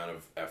considering the amount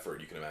of effort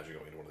you can imagine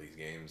going into one of these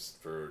games,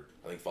 for,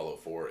 I think,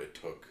 Fallout 4, it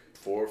took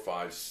 4,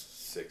 5,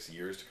 6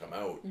 years to come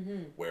out,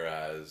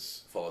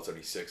 whereas Fallout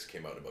 76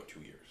 came out in about 2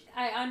 years.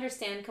 I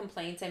understand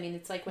complaints. I mean,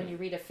 it's like when you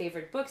read a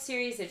favorite book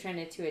series, they turn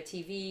it to a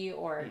TV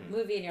or a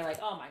movie, and you're like,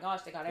 oh my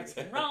gosh, they got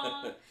everything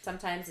wrong.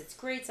 Sometimes it's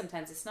great,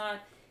 sometimes it's not.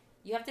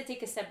 You have to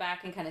take a step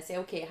back and kind of say,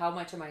 okay, how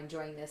much am I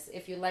enjoying this?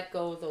 If you let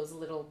go of those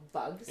little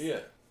bugs,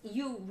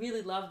 you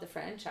really love the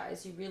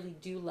franchise. You really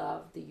do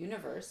love the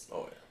universe.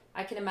 Oh, yeah.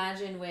 I can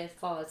imagine with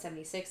Fallout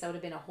 76, that would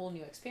have been a whole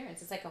new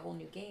experience. It's like a whole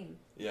new game.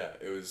 Yeah,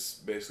 it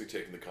was basically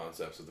taking the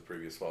concepts of the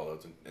previous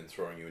Fallouts and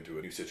throwing you into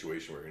a new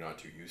situation where you're not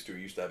too used to. You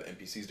used to have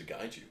NPCs to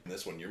guide you. In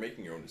this one, you're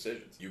making your own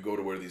decisions. You go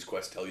to where these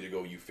quests tell you to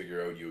go, you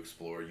figure out, you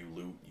explore, you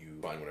loot, you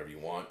find whatever you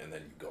want, and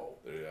then you go.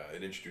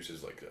 It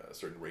introduces like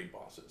certain raid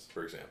bosses,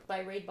 for example.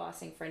 By raid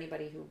bossing, for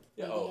anybody who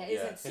Yeah,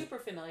 isn't super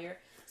familiar,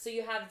 so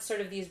you have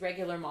sort of these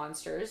regular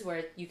monsters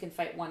where you can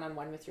fight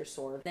one-on-one with your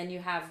sword. Then you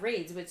have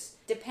raids, which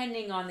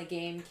depending on the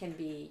game can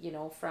be,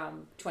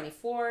 from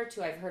 24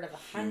 to I've heard of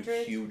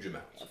 100. Huge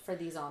amounts. For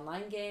these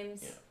online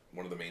games. Yeah.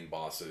 One of the main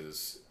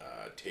bosses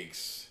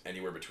takes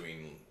anywhere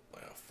between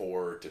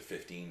 4 to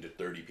 15 to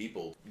 30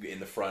 people in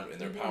the front in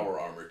their power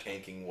armor,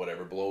 tanking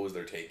whatever blows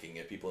they're taking.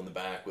 And people in the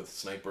back with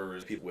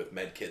snipers, people with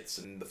med kits.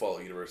 In the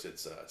Fallout universe,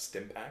 it's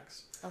stim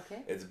packs.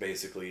 Okay. It's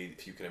basically,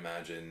 if you can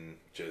imagine,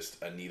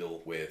 just a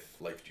needle with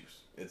life juice.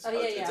 It's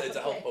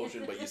a health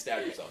potion, but you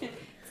stab yourself with it.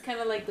 It's kind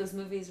of like those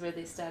movies where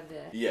they stab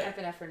the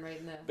epinephrine right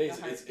in the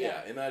basically,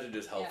 heart. imagine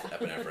just health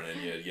epinephrine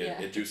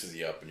and it juices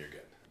you up and you're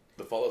good.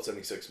 The Fallout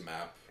 76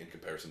 map, in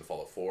comparison to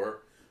Fallout 4,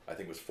 I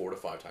think was 4 to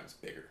 5 times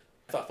bigger.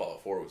 I thought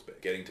Fallout 4 was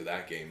big. Getting to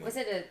that game... Was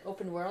it an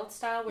open world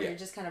style where you're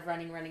just kind of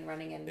running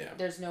and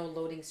there's no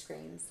loading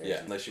screens?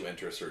 Unless you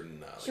enter a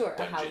certain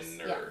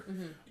dungeon or...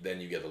 Then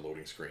you get a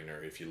loading screen,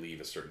 or if you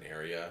leave a certain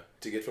area.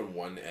 To get from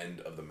one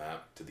end of the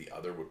map to the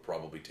other would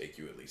probably take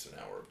you at least an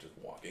hour of just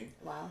walking.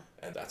 Wow.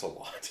 And that's a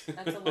lot.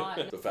 That's a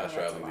lot. So fast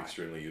traveling is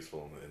extremely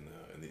useful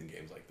in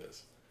games like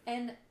this.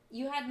 And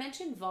you had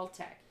mentioned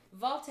Vault-Tec.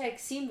 Vault-Tec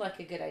seemed like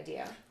a good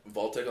idea.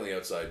 Vault-Tec on the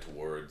outside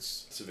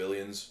towards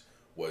civilians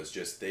was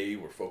just they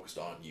were focused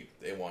on you.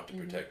 They want to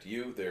protect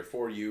you. They're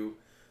for you.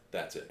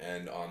 That's it.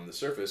 And on the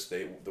surface,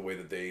 the way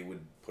that they would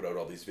put out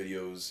all these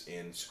videos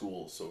in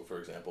schools. So, for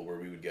example, where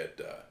we would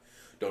get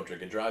don't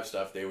drink and drive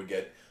stuff, they would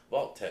get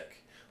Vault-Tec.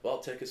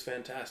 Vault-Tec is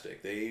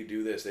fantastic. They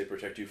do this. They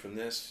protect you from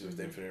this.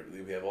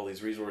 We have all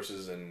these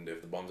resources, and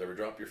if the bombs ever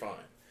drop, you're fine.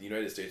 The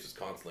United States was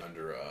constantly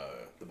under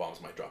the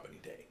bombs might drop any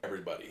day.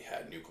 Everybody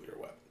had nuclear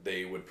weapons.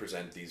 They would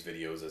present these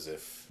videos as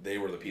if they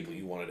were the people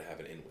you wanted to have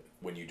an in with.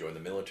 When you join the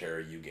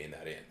military, you gain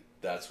that in.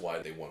 That's why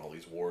they won all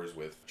these wars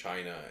with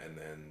China, and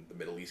then the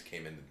Middle East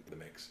came into the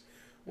mix,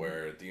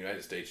 where the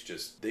United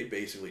States they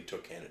basically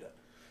took Canada.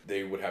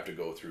 They would have to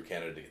go through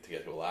Canada to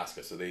get to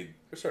Alaska, so there's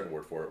a certain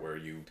word for it where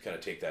you kind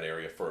of take that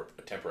area for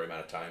a temporary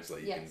amount of time so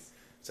that you can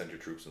send your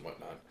troops and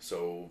whatnot.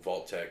 So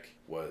Vault-Tec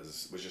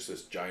was just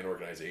this giant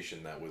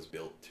organization that was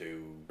built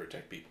to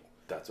protect people.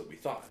 That's what we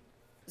thought.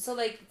 So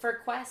like for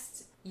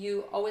quests,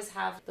 you always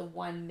have the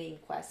one main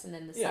quest and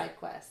then the side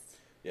quests.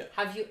 Yeah.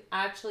 Have you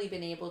actually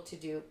been able to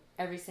do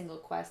every single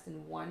quest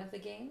in one of the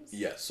games?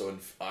 Yes. So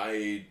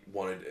I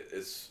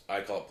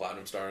call it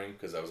platinum starring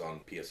because I was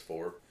on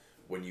PS4.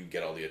 When you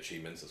get all the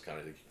achievements, it's kind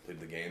of to complete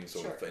the game.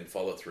 So in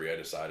Fallout 3, I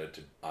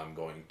decided I'm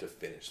going to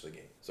finish the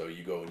game. So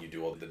you go and you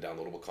do all the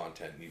downloadable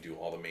content and you do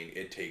all the main...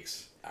 It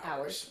takes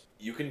hours.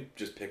 You can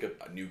just pick up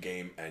a new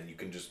game and you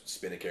can just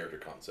spin a character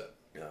concept.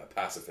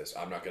 Pacifist.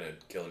 I'm not going to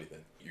kill anything.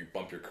 You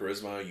bump your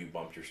charisma, you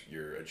bump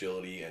your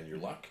agility and your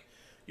luck.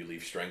 You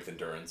leave strength,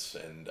 endurance,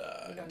 and...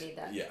 you don't need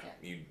that. Yeah.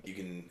 You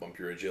can bump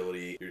your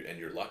agility and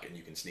your luck, and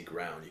you can sneak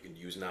around. You can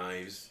use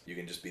knives. You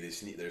can just be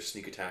there's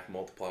sneak attack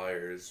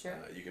multipliers. Sure.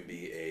 You can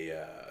be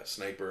a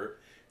sniper.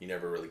 You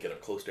never really get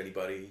up close to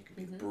anybody. You can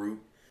be the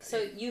brute.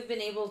 So you've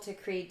been able to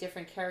create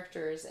different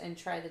characters and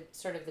try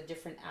the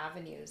different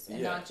avenues,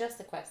 and not just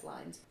the quest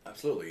lines.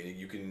 Absolutely.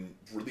 You can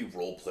really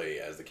role play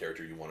as the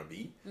character you want to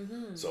be.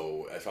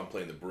 So if I'm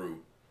playing the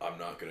brute, I'm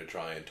not going to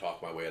try and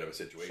talk my way out of a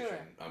situation. Sure.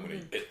 I'm going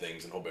to hit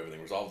things and hope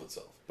everything resolves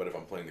itself. But if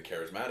I'm playing the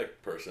charismatic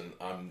person,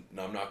 I'm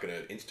not going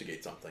to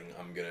instigate something.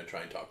 I'm going to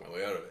try and talk my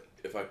way out of it.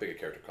 If I pick a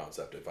character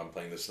concept, if I'm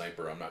playing the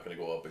sniper, I'm not going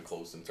to go up and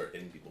close and start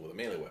hitting people with a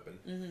melee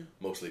weapon,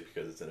 mostly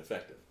because it's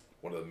ineffective.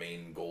 One of the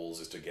main goals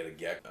is to get a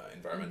GEC,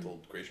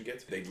 environmental creation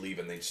kits. They'd leave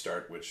and they'd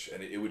start,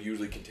 and it would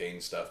usually contain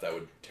stuff that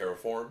would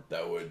terraform,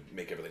 that would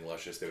make everything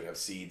luscious. They would have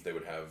seeds, they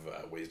would have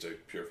ways to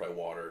purify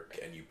water,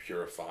 and you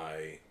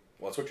purify...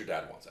 Well, that's what your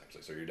dad wants,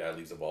 actually. So your dad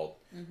leaves the vault.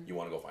 You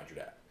want to go find your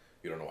dad.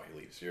 You don't know why he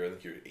leaves. I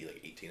think you're like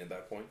 18 at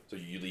that point. So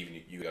you leave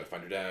and you got to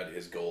find your dad.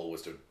 His goal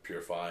was to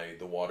purify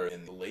the water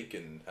in the lake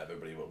and have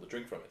everybody able to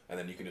drink from it. And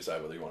then you can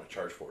decide whether you want to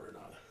charge for it or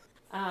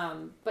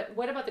not. But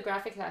what about the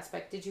graphics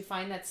aspect? Did you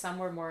find that some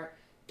were more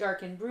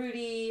dark and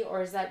broody,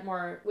 or is that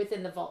more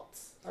within the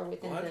vaults? Or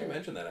within Well, I have to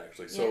mention that,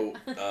 actually. So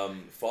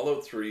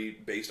Fallout 3,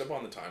 based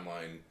upon the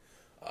timeline...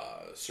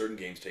 certain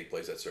games take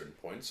place at certain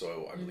points.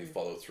 So I believe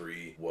Fallout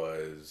 3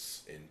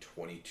 was in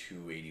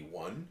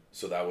 2281.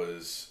 So that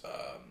was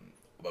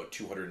about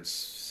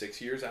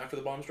 206 years after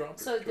the bombs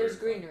dropped. So there's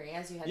greenery,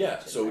 as you had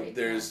mentioned. So right?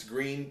 there's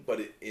green, but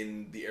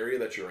in the area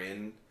that you're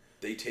in,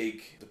 they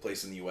take the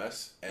place in the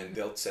U.S. and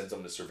they'll send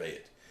someone to survey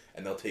it.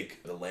 And they'll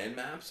take the land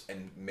maps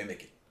and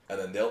mimic it. And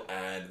then they'll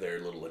add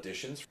their little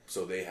additions.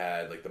 So they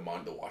had like the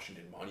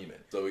Washington Monument.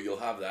 So you'll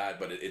have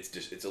that, but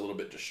it's a little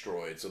bit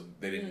destroyed. So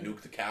they didn't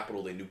nuke the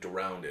Capitol; they nuked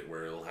around it,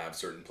 where it'll have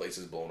certain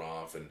places blown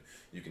off, and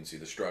you can see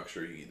the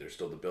structure. There's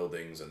still the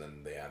buildings, and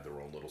then they add their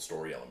own little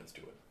story elements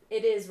to it.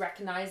 it is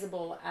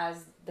recognizable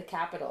as the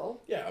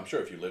capital. Yeah, I'm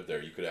sure if you lived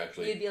there, you could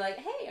actually... You'd be like,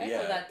 hey, I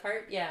know that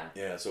part. Yeah.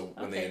 Yeah, so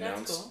when they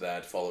announced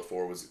that Fallout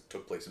 4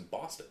 took place in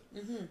Boston.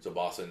 So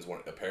Boston's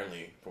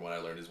apparently, from what I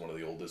learned, is one of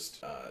the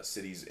oldest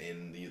cities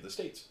in the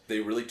States. They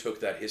really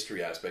took that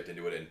history aspect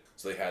into it, and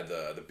so they had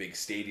the big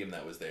stadium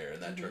that was there,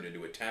 and that turned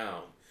into a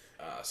town.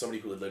 Somebody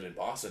who had lived in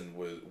Boston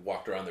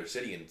walked around their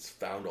city and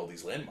found all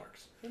these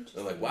landmarks.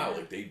 They're like, wow,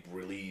 like they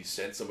really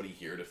sent somebody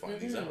here to find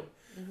these out.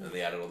 And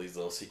they added all these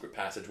little secret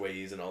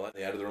passageways and all that.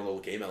 They added their own little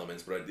game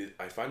elements, but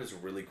I find it's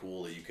really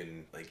cool that you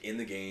can, like, in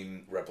the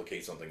game,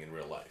 replicate something in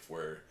real life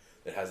where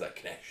it has that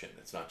connection.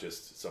 It's not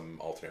just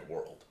some alternate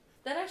world.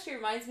 That actually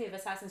reminds me of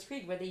Assassin's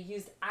Creed, where they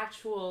used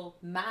actual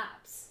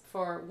maps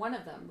for one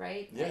of them,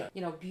 right? Yeah.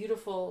 Like,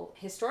 beautiful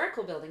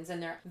historical buildings,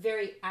 and they're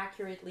very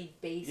accurately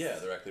based. Yeah,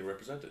 they're actually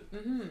represented.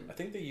 I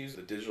think they used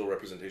the digital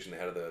representation they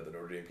had of the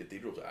Notre Dame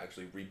Cathedral to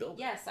actually rebuild it.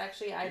 Yes,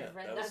 actually, I've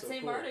read that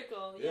same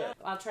article. Yeah.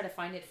 I'll try to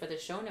find it for the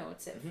show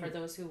notes for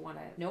those who want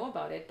to know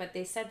about it. But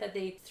they said that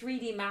they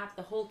 3D mapped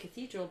the whole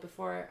cathedral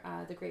before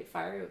the Great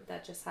Fire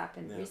that just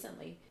happened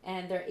recently.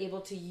 And they're able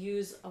to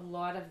use a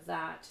lot of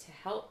that to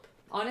help.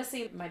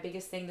 Honestly, my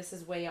biggest thing, this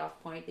is way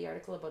off point, the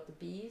article about the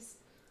bees.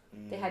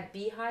 They had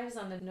beehives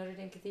on the Notre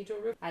Dame Cathedral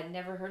roof. I'd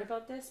never heard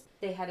about this.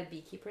 They had a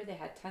beekeeper. They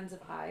had tons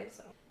of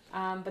hives.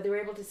 But they were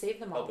able to save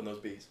them all. Helping those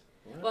bees.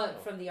 Wow. Well,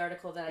 from the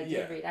article that I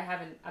did read. I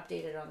haven't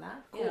updated on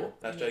that. Cool.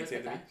 Hashtag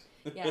save the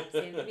bees. Yeah,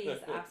 save the bees.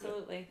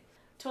 Absolutely.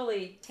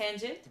 Totally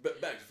tangent.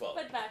 But back to Fallout.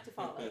 But back to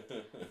Fallout.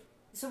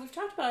 So we've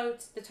talked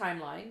about the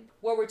timeline.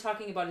 What we're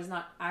talking about is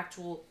not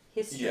actual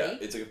history. Yeah,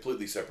 it's a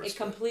completely separate It's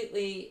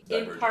completely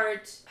Divergent. in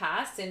part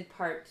past, in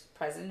part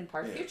present, in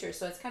part future.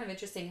 So it's kind of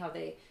interesting how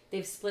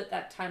they've split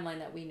that timeline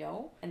that we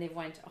know, and they've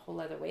went a whole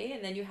other way.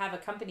 And then you have a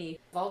company,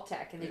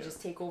 Vault-Tec, and they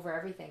just take over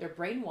everything. They're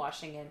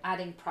brainwashing and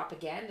adding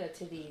propaganda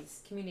to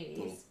these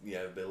communities.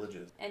 Little,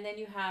 villages. And then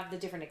you have the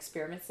different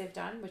experiments they've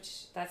done,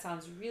 which that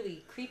sounds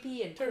really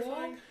creepy and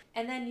terrifying. Cool.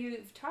 And then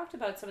you've talked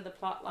about some of the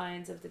plot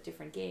lines of the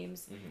different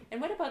games.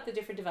 And what about the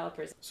different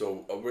developers?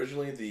 So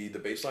originally the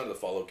baseline of the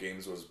Fallout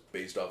games was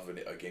based off of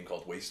a game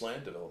called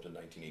Wasteland, developed in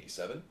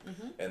 1987.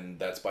 And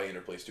that's by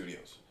Interplay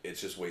Studios. It's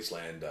just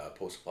Wasteland,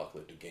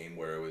 post-apocalyptic game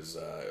where it was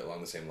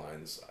along the same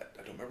lines. I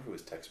don't remember if it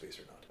was text-based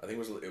or not. I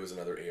think it was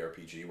another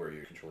ARPG where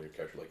you control your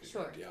character like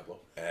Diablo.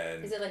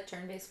 And is it like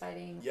turn-based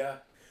fighting? Yeah.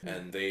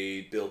 And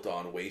they built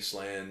on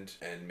Wasteland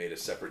and made a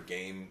separate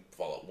game,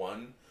 Fallout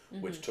 1,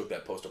 which took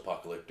that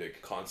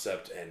post-apocalyptic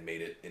concept and made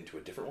it into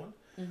a different one.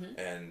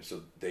 And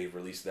so they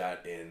released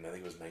that in, I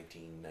think it was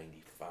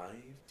 1995,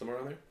 somewhere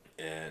around there.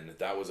 And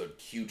that was a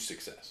huge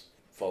success.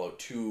 Fallout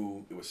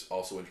 2, it was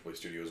also Interplay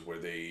Studios where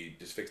they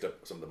just fixed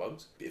up some of the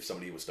bugs. If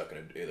somebody was stuck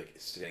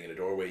standing in a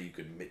doorway, you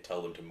could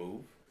tell them to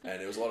move. And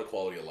it was a lot of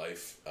quality of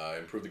life,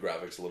 improved the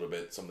graphics a little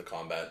bit, some of the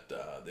combat,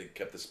 they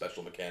kept the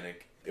special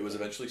mechanic. It was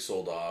eventually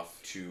sold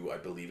off to, I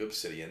believe,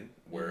 Obsidian,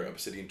 where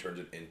Obsidian turned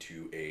it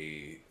into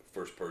a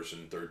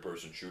first-person,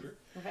 third-person shooter,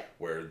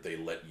 where they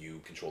let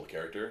you control the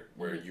character,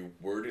 where you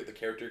were the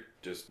character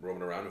just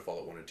roaming around in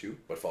Fallout 1 and 2,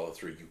 but Fallout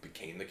 3, you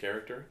became the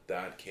character.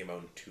 That came out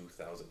in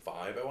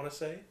 2005, I want to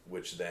say,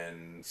 which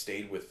then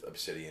stayed with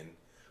Obsidian.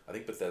 I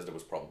think Bethesda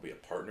was probably a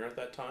partner at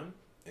that time,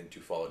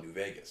 into Fallout New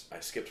Vegas. I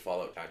skipped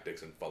Fallout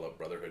Tactics and Fallout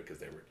Brotherhood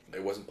because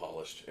it wasn't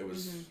polished. It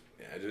was,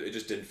 it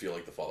just didn't feel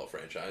like the Fallout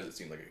franchise. It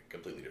seemed like a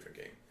completely different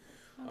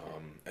game.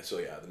 And so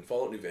then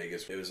Fallout New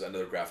Vegas, it was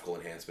another graphical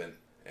enhancement.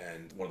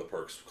 And one of the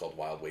perks called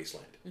Wild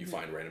Wasteland. You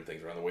find random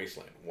things around the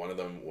wasteland. One of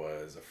them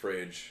was a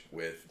fridge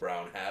with a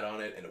brown hat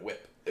on it and a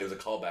whip. It was a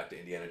callback to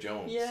Indiana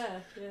Jones. Yeah.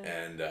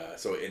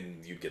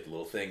 And you'd get the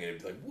little thing and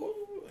it'd be like, whoa!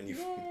 And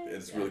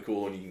it's really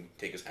cool and you can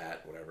take his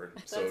hat, whatever.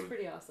 That's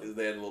pretty awesome.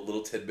 They had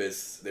little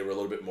tidbits. They were a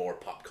little bit more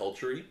pop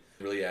culture-y.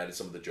 Really added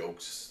some of the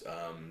jokes,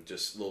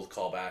 just little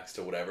callbacks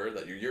to whatever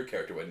that your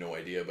character had no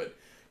idea, but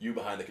you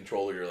behind the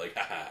controller, you're like,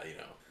 haha,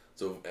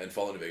 So, and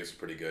Fallout New Vegas was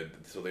pretty good.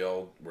 So they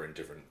all were in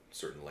different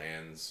certain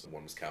lands.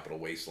 One was Capital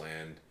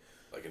Wasteland.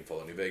 Like in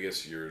Fallout New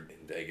Vegas, you're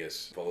in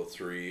Vegas. Fallout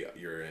 3,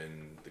 you're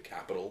in the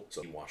capital,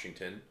 so in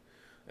Washington.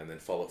 And then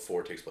Fallout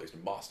 4 takes place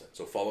in Boston.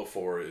 So Fallout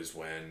 4 is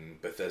when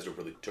Bethesda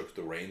really took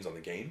the reins on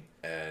the game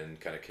and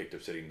kind of kicked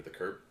Obsidian to the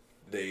curb.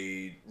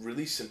 They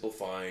really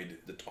simplified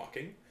the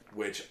talking,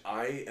 which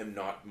I am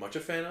not much a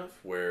fan of,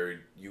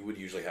 where you would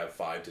usually have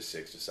 5 to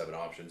 6 to 7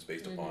 options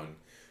based upon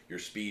your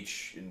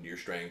speech and your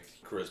strength,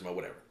 charisma,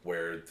 whatever.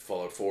 Where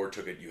Fallout 4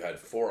 took it, you had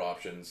 4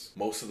 options.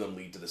 Most of them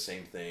lead to the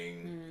same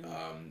thing.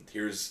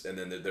 And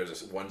then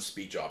there's one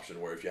speech option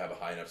where if you have a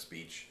high enough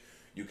speech,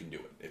 you can do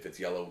it. If it's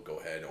yellow,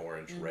 go ahead.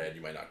 Orange, red,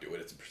 you might not do it.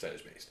 It's a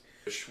percentage based.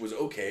 Which was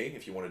okay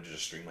if you wanted to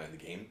just streamline the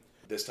game.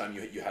 This time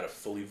you had a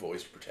fully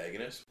voiced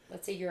protagonist.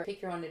 Let's say your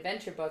pick your own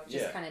adventure book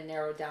just kind of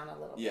narrowed down a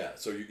little bit. Yeah,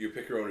 so your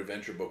pick your own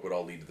adventure book would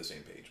all lead to the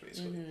same page,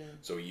 basically.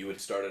 So you would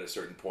start at a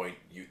certain point.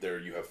 You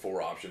have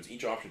 4 options.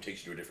 Each option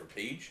takes you to a different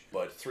page,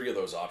 but 3 of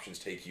those options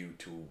take you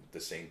to the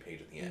same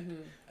page at the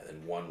end. And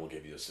then 1 will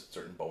give you a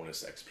certain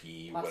bonus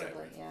XP, possibly,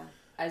 whatever. Yeah.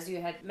 As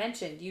you had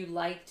mentioned, you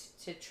liked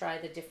to try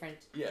the different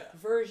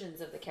versions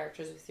of the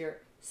characters with your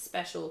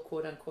special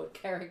quote-unquote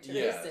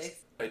characteristics. Yes.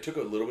 I took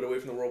a little bit away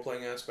from the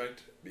role-playing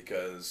aspect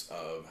because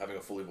of having a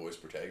fully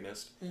voiced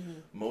protagonist.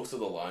 Most of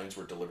the lines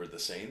were delivered the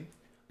same.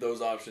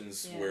 Those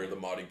options where the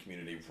modding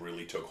community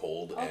really took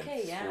hold and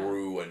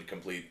threw and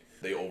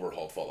they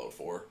overhauled Fallout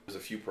 4. There's a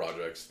few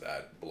projects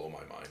that blow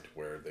my mind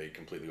where they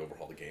completely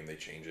overhaul the game, they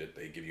change it,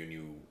 they give you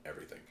new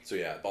everything. So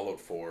yeah, Fallout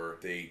 4,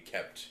 they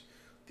kept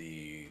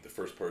the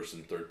first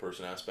person, third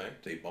person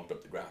aspect. They bumped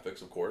up the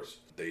graphics, of course.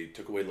 They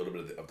took away a little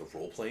bit of the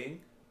role playing,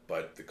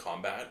 but the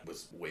combat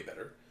was way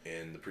better.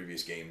 In the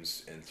previous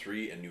games, in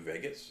 3 and New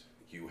Vegas,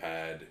 you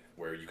had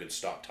where you can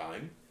stop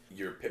time.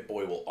 Your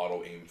Pip-Boy will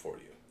auto aim for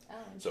you. Oh,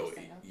 so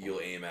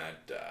you'll aim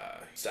at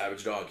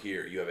Savage Dog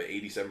here. You have an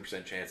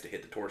 87% chance to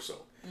hit the torso,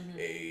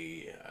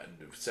 a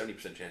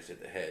 70% chance to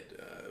hit the head,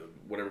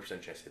 whatever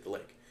percent chance to hit the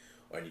leg.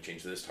 And you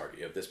change to this target,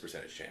 you have this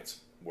percentage chance,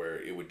 where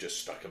it would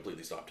just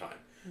completely stop time.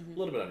 A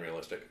little bit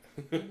unrealistic,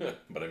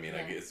 but I mean,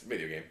 I guess it's a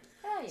video game.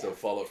 Oh, yeah. So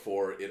Fallout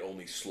 4, it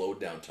only slowed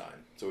down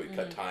time. So it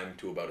cut time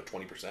to about a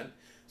 20%.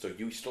 So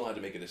you still had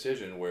to make a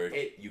decision where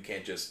you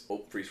can't just,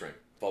 freeze frame.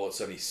 Fallout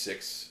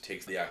 76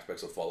 takes the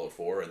aspects of Fallout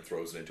 4 and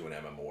throws it into an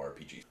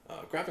MMORPG.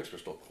 Graphics are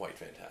still quite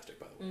fantastic,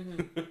 by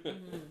the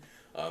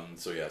way.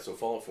 So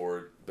Fallout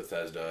 4,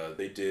 Bethesda,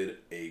 they did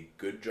a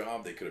good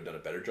job. They could have done a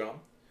better job.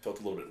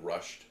 Felt a little bit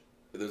rushed.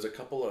 There's a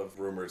couple of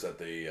rumors that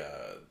the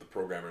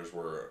programmers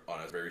were on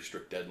a very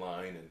strict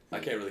deadline, and I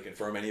can't really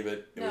confirm any of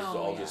it. It was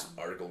all just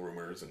article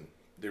rumors, and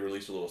they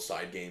released a little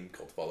side game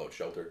called Fallout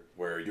Shelter,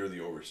 where you're the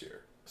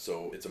overseer.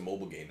 So it's a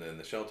mobile game, and in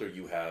the shelter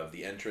you have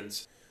the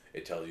entrance.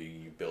 It tells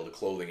you build a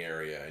clothing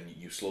area, and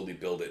you slowly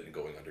build it and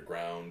going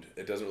underground.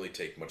 It doesn't really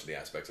take much of the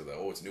aspects of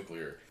it's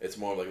nuclear. It's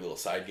more like a little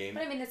side game.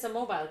 But I mean, it's a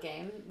mobile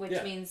game,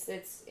 which means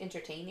it's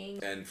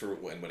entertaining. And for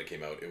when it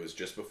came out, it was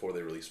just before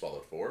they released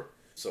Fallout 4.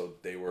 So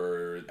they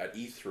were at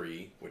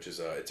E3, which is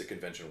it's a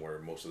convention where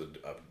most of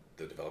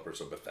the developers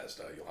of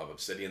Bethesda, you'll have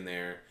Obsidian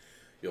there,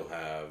 you'll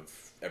have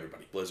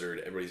everybody, Blizzard,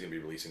 everybody's going to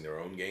be releasing their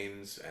own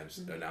games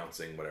and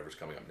announcing whatever's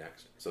coming up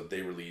next. So they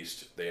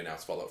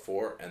announced Fallout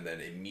 4 and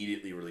then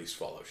immediately released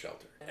Fallout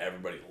Shelter.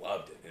 Everybody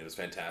loved it, and it was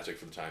fantastic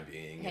for the time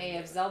being. Hey,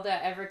 if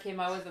Zelda ever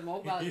came out with a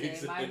mobile game,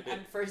 I'm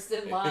first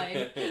in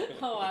line.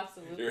 Oh,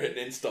 absolutely. You're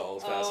hitting install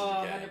as fast as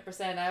you can.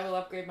 100%. I will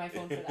upgrade my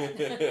phone for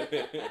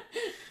that.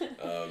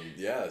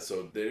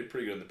 So they did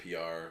pretty good in the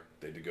PR.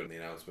 They did good in the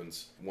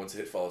announcements. Once it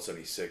hit Fallout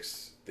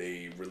 76,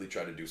 they really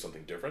tried to do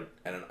something different,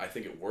 and I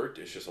think it worked.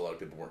 It's just a lot of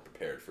people weren't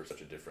prepared for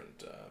such a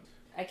different...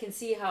 I can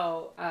see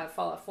how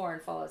Fallout 4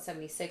 and Fallout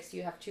 76,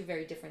 you have two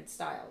very different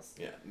styles.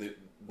 Yeah.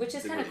 Which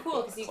is kind of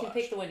cool, because you can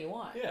pick the one you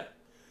want. Yeah.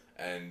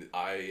 And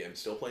I am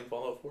still playing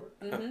Fallout 4.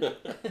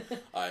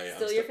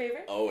 Still your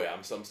favorite? Oh, yeah.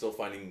 I'm still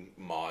finding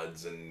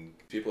mods, and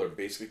people are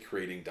basically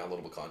creating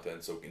downloadable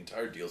content, so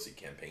entire DLC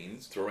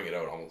campaigns, throwing it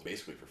out almost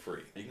basically for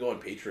free. You can go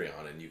on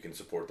Patreon, and you can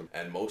support them.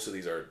 And most of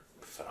these are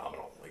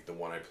phenomenal. Like, the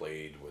one I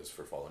played was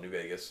for Fallout New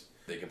Vegas.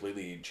 They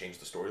completely changed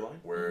the storyline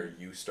where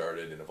you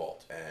started in a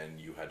vault and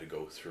you had to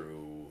go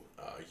through,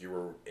 you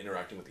were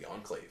interacting with the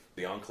Enclave.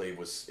 The Enclave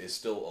is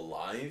still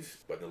alive,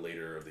 but in the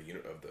later of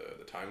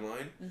the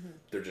timeline,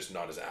 they're just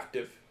not as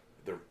active.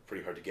 They're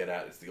pretty hard to get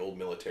at. It's the old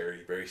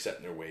military, very set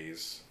in their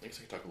ways. I guess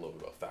I can talk a little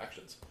bit about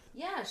factions.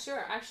 Yeah,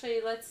 sure.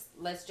 Actually,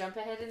 let's jump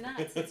ahead in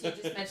that, since you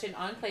just mentioned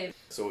Enclave.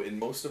 So in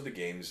most of the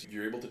games,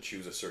 you're able to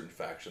choose a certain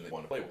faction that you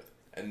want to play with.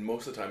 And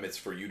most of the time, it's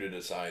for you to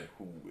decide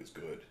who is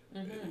good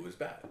and who is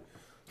bad.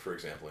 For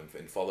example,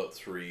 in Fallout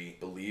 3, I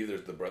believe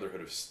there's the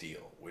Brotherhood of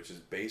Steel, which is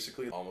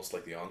basically almost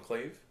like the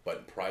Enclave,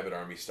 but private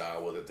army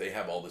style, where they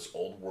have all this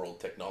old world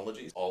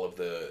technologies, all of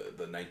the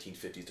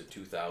 1950s to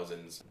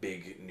 2000s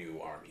big new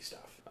army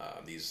stuff.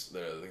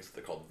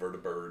 They're called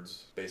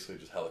vertibirds, basically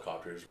just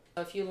helicopters.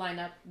 If you line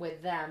up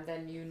with them,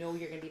 then you know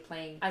you're going to be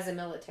playing as a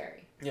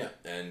military. Yeah,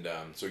 and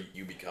so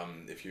you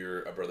become, if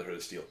you're a Brotherhood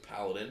of Steel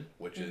Paladin,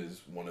 which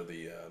is one of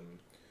the...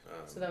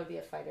 so that would be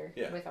a fighter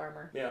with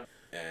armor. Yeah.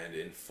 And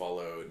in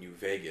Fallout New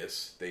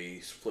Vegas, they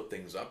flip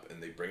things up and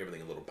they bring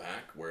everything a little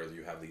back, where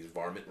you have these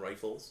varmint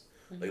rifles,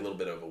 like a little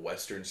bit of a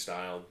Western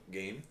style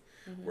game,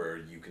 where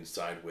you can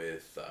side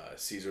with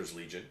Caesar's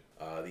Legion,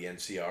 the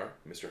NCR,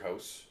 Mr.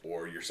 House,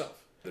 or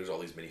yourself. There's all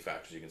these mini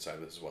factions you can side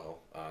with as well.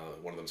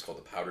 One of them is called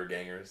the Powder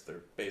Gangers.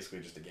 They're basically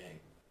just a gang.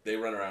 They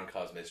run around,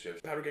 cause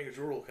mischief. Powder Gangers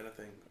rule kind of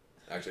thing.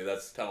 Actually,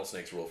 that's Tunnel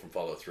Snake's rule from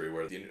Fallout 3,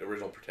 where the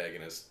original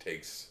protagonist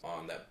takes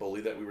on that bully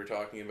that we were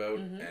talking about,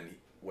 and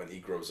when he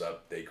grows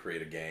up, they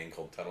create a gang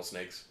called Tunnel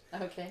Snakes.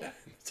 Okay.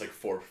 It's like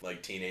 4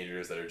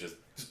 teenagers that are just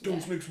Tunnel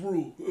Snakes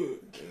rule.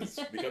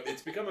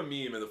 It's become a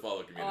meme in the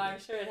Fallout community. Oh, I'm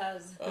sure it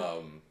has.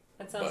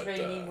 That sounds very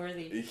meme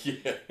worthy.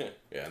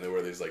 Yeah, and they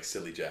wear these like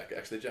silly jackets.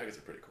 Actually, the jackets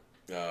are pretty cool.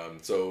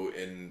 So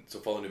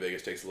Fallout New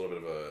Vegas takes a little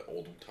bit of a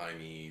old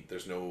timey.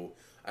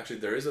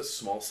 There is a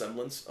small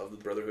semblance of the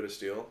Brotherhood of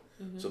Steel.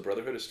 So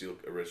Brotherhood of Steel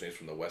originates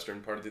from the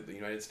western part of the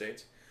United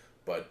States,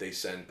 but they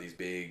sent these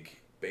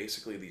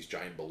basically these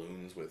giant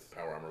balloons with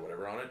power armor,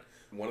 whatever, on it.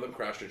 One of them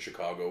crashed in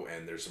Chicago,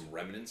 and there's some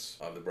remnants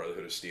of the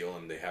Brotherhood of Steel,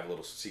 and they have a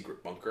little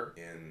secret bunker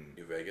in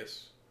New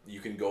Vegas. You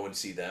can go and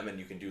see them, and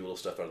you can do little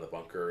stuff out of the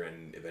bunker,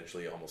 and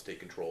eventually almost take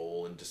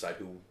control and decide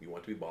who you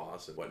want to be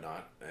boss and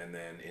whatnot. And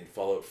then in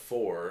Fallout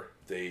 4,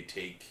 they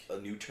take a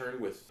new turn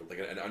with like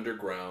an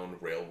underground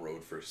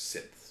railroad for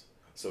synths.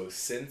 So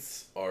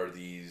synths are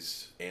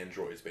these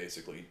androids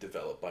basically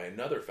developed by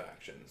another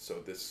faction. So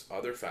this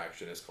other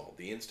faction is called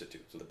the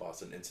Institute, so the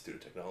Boston Institute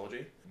of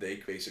Technology. They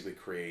basically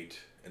create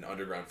an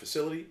underground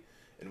facility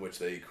in which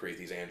they create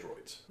these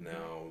androids.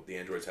 Now, the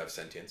androids have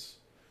sentience.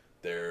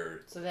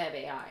 So they have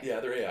AI.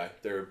 Yeah, they're AI.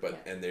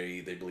 And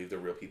they believe they're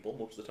real people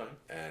most of the time.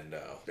 And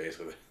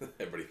basically,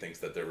 everybody thinks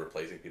that they're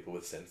replacing people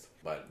with synths.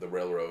 But the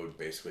railroad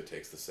basically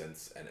takes the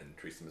synths and then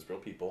treats them as real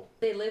people.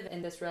 They live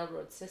in this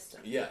railroad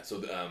system. Yeah.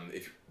 So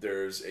if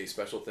there's a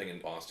special thing in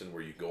Boston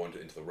where you go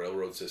into the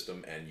railroad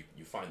system and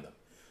you find them,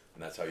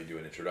 and that's how you do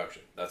an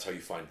introduction. That's how you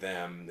find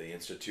them. The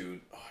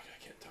Institute. Oh,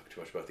 I can't talk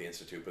too much about the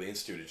Institute, but the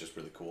Institute is just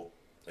really cool.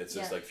 It's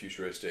just like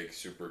futuristic,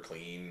 super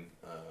clean.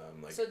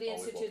 So the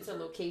Institute's a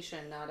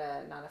location, not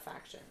a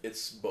faction.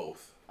 It's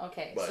both.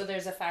 Okay, so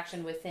there's a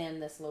faction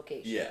within this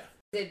location. Yeah.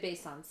 Is it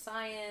based on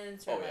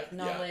science or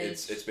knowledge?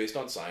 Yeah, it's based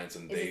on science,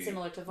 and is it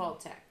similar to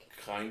Vault-Tec?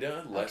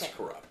 Kinda less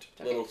corrupt,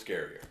 a little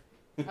scarier.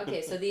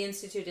 Okay, so the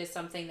Institute is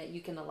something that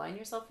you can align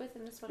yourself with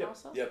in this one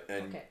also? Yep,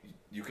 and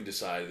you can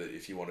decide that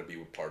if you want to be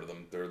part of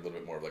them. They're a little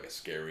bit more of like a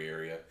scary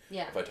area.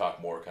 Yeah. If I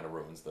talk more, it kind of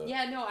ruins the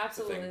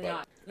absolutely thing,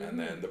 not. And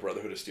then the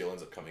Brotherhood of Steel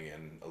ends up coming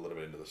in a little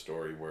bit into the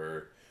story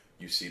where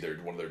you see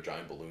one of their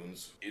giant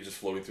balloons just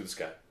floating through the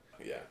sky.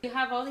 Yeah. You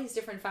have all these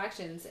different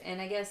factions,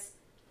 and I guess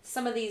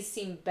some of these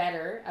seem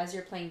better as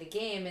you're playing the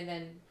game, and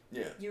then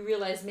you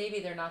realize maybe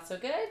they're not so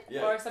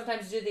good, or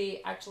sometimes do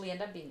they actually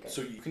end up being good?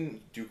 So you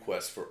can do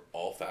quests for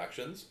all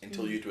factions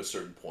until you get to a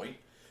certain point,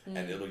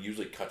 and it'll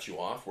usually cut you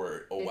off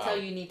where, Until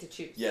you need to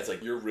choose. Yeah, it's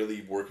like you're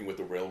really working with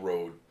the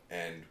railroad,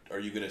 and are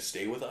you going to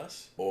stay with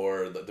us?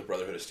 Or the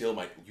Brotherhood of Steel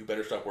you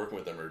better stop working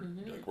with them, or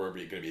like we're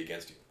going to be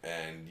against you.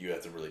 And you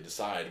have to really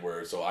decide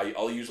so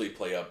I'll usually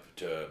play up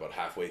to about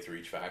halfway through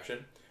each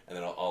faction, and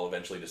then I'll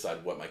eventually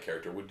decide what my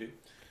character would do.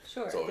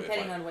 Sure, so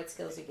depending on what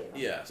skills you give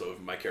them. Yeah, so if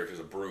my character's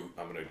a brute,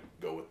 I'm going to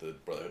go with the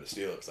Brotherhood of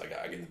Steel because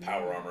I get the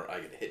power armor, I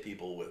get to hit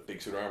people with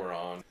big suit armor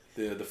on.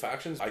 The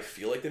factions, I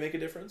feel like they make a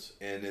difference.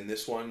 And in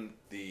this one,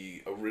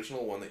 the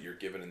original one that you're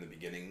given in the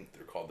beginning,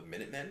 they're called the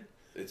Minutemen.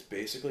 It's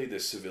basically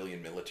this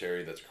civilian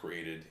military that's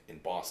created in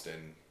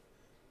Boston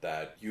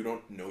that you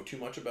don't know too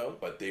much about,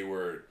 but they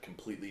were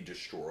completely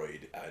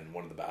destroyed in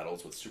one of the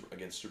battles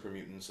against super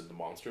mutants and the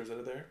monsters that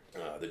are there.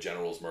 The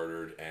general's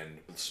murdered, and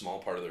a small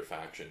part of their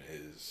faction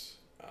is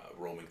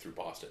roaming through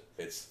Boston.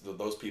 It's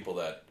those people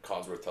that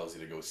Codsworth tells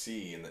you to go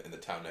see in the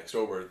town next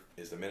over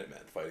is the Minutemen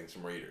fighting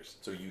some raiders.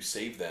 So you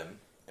save them,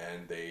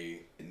 and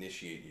they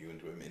initiate you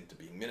into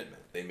being Minutemen.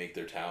 They make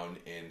their town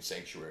in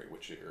Sanctuary,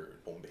 which is your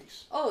home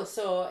base. Oh,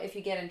 so if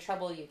you get in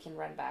trouble, you can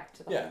run back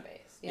to the home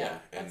base. Yeah,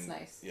 that's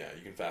nice. Yeah,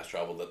 you can fast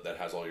travel. That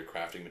has all your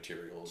crafting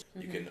materials.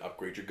 You can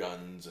upgrade your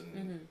guns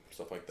and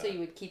stuff like that. So you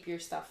would keep your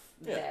stuff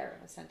there,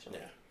 essentially.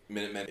 Yeah.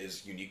 Minutemen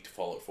is unique to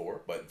Fallout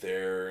 4, but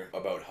they're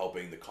about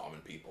helping the common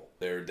people.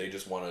 They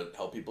just want to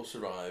help people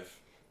survive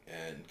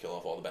and kill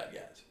off all the bad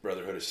guys.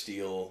 Brotherhood of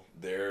Steel,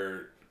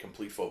 their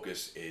complete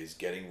focus is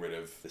getting rid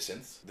of the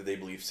synths. They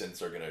believe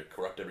synths are going to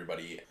corrupt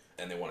everybody,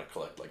 and they want to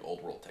collect like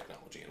old world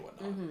technology and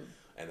whatnot.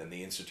 And then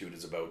the Institute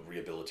is about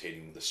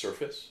rehabilitating the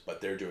surface, but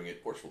they're doing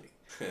it forcefully.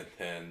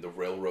 And the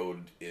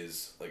Railroad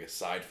is like a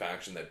side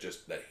faction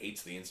that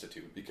hates the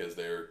Institute because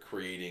they're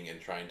creating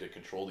and trying to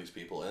control these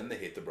people, and they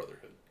hate the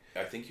Brotherhood.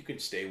 I think you can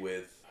stay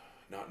with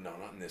not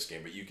in this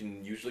game, but you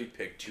can usually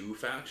pick two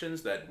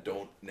factions that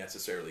don't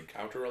necessarily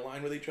counter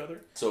align with each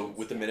other. So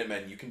with the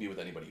Minutemen, you can be with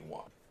anybody you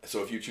want.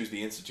 So if you choose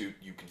the Institute,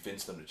 you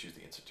convince them to choose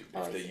the Institute.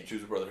 You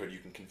choose the Brotherhood, you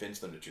can convince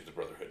them to choose the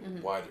Brotherhood.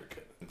 Why they're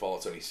good. In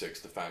Fallout 76,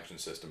 the faction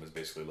system is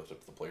basically left up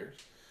to the players.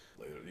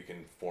 You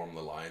can form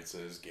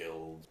alliances,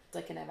 guilds. It's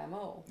like an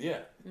MMO. Yeah,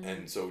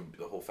 and so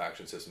the whole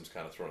faction system's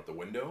kind of thrown out the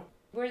window.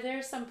 Were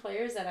there some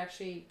players that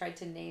actually tried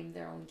to name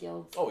their own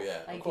guilds? Oh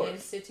yeah, like of course.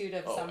 The Institute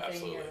of something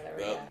absolutely. Or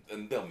whatever.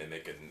 And they'll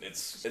mimic it, and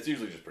it's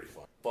usually just pretty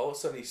fun. Fallout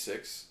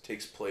 76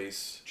 takes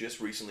place just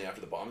recently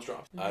after the bombs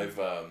dropped. I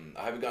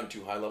haven't gotten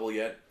too high level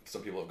yet.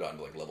 Some people have gotten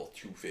to like level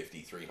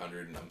 250,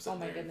 300, and I'm sitting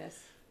there. Goodness.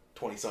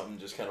 20-something,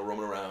 just kind of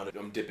roaming around.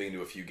 I'm dipping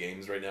into a few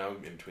games right now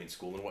in between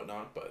school and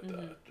whatnot, but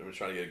I'm just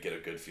trying to get a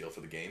good feel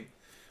for the game.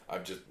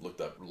 I've just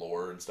looked up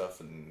lore and stuff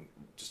and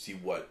just see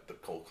what the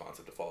whole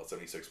concept of Fallout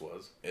 76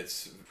 was.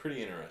 It's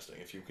pretty interesting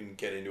if you can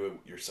get into it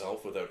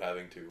yourself without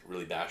having to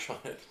really bash on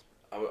it.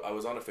 I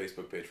was on a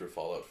Facebook page for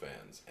Fallout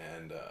fans,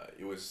 and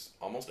it was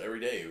almost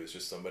every day. It was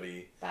just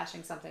somebody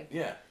bashing something.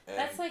 Yeah.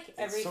 That's like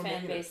every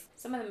fan base.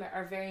 Some of them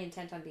are very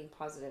intent on being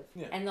positive.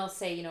 Yeah. And they'll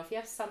say, if you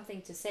have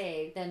something to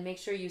say, then make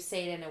sure you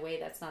say it in a way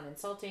that's not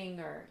insulting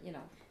or,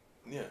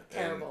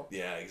 terrible.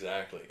 Yeah,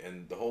 exactly.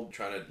 And the whole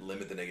trying to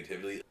limit the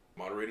negativity,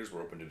 moderators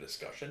were open to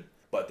discussion,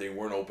 but they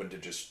weren't open to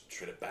just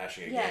straight up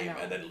bashing a game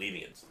and then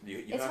leaving it.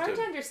 It's hard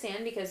to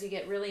understand because you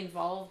get really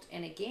involved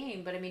in a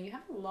game, but I mean, you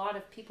have a lot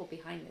of people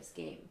behind this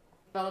game.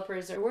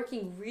 Developers are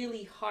working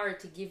really hard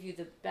to give you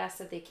the best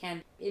that they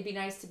can. It'd be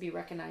nice to be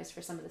recognized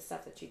for some of the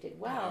stuff that you did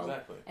well,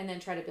 exactly. and then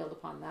try to build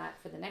upon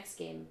that for the next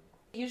game.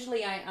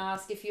 Usually I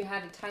ask if you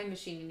had a time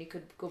machine and you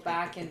could go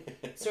back and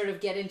sort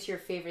of get into your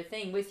favorite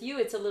thing. With you,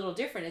 it's a little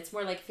different. It's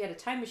more like if you had a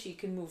time machine, you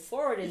can move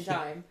forward in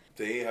time.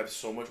 They have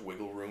so much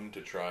wiggle room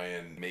to try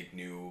and make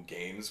new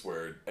games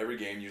where every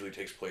game usually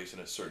takes place in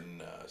a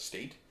certain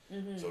state.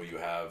 Mm-hmm. So you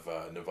have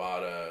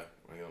Nevada.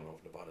 I don't know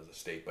if Nevada's a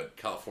state, but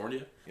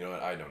California. You know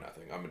what? I know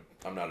nothing.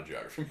 I'm not a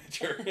geography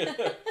major.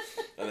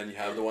 And then you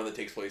have the one that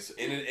takes place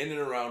in and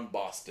around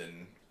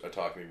Boston.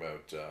 Talking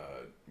about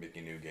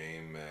making a new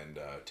game and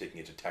taking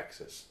it to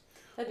Texas.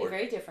 That'd be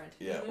very different.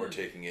 Yeah, or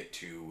taking it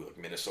to like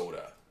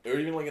Minnesota. Or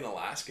even like an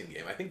Alaskan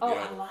game. I think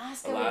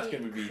Alaska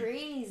would be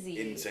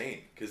crazy.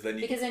 Insane. Because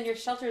then your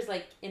shelter's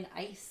like in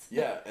ice.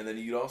 Yeah, and then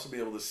you'd also be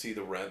able to see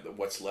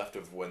what's left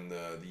of when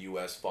the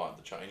U.S. fought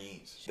the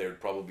Chinese.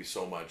 There'd probably be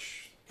so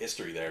much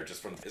history there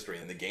just from the history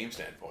and the game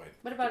standpoint.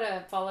 What about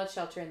a fallout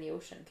shelter in the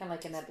ocean? Kind of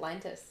like an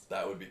Atlantis.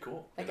 That would be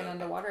cool. Like an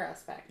underwater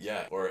aspect.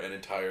 Yeah, or an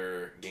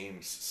entire game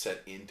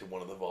set into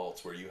one of the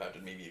vaults where you have to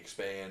maybe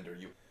expand or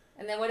you...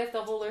 And then what if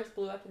the whole Earth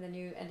blew up and then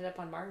you ended up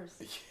on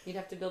Mars? You'd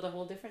have to build a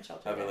whole different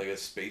shelter. Having like a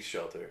space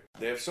shelter.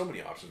 They have so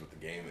many options with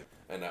the game.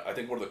 And I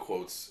think one of the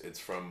quotes, it's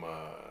from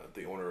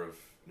the owner of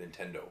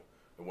Nintendo.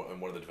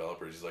 And one of the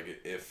developers is like,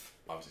 if,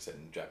 obviously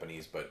said in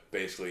Japanese, but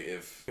basically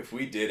if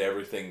we did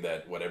everything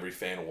that what every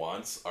fan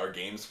wants, our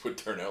games would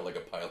turn out like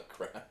a pile of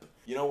crap.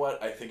 You know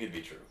what? I think it'd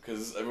be true.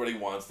 Because everybody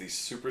wants these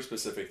super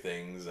specific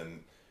things,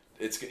 and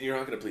you're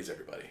not going to please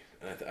everybody.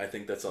 And I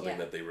think that's something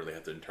that they really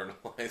have to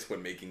internalize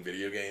when making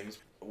video games.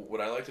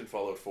 What I liked in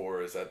Fallout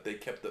 4 is that they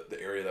kept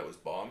the area that was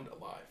bombed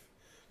alive.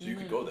 So you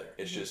could go there.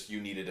 It's just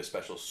you needed a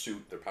special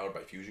suit. They're powered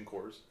by fusion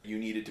cores. You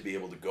needed to be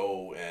able to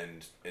go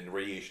and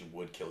radiation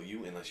would kill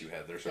you unless you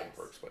had their certain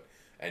perks.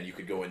 And you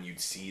could go and you'd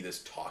see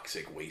this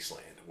toxic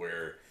wasteland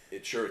where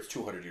it's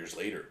 200 years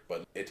later,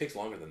 but it takes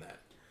longer than that.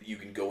 You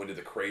can go into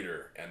the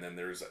crater, and then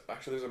there's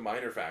a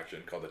minor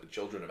faction called the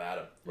Children of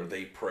Atom, where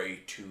they pray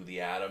to the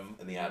atom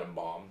and the atom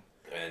bomb,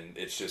 and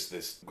it's just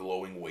this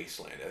glowing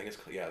wasteland. I think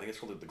it's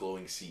called the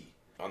Glowing Sea.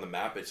 On the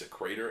map, it's a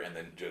crater and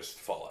then just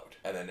fallout.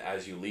 And then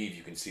as you leave,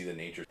 you can see the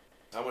nature.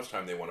 How much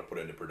time they want to put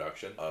into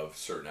production of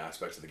certain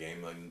aspects of the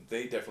game. And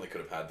they definitely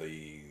could have had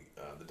the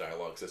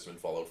dialogue system in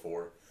Fallout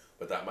 4,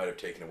 but that might have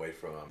taken away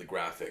from the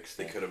graphics.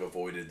 They could have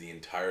avoided the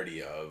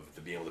entirety of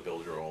being able to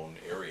build your own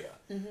area.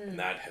 Mm-hmm. And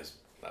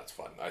that's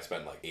fun. I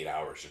spent like 8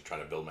 hours just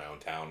trying to build my own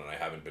town, and I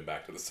haven't been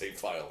back to the save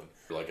file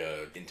in like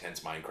a intense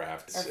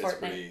Minecraft. It's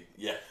pretty,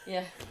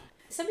 yeah.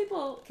 Some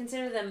people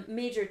consider them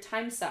major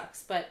time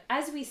sucks, but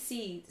as we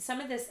see,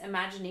 some of this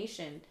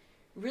imagination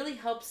really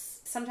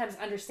helps sometimes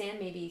understand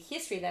maybe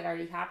history that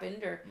already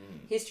happened or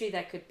history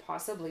that could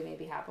possibly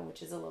maybe happen,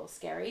 which is a little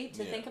scary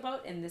to think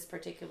about in this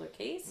particular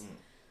case.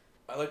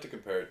 I like to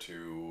compare it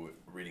to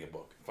reading a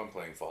book. If I'm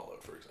playing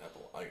Fallout, for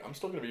example, I'm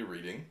still going to be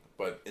reading,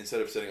 but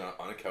instead of sitting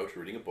on a couch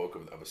reading a book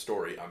of a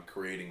story, I'm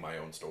creating my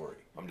own story.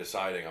 I'm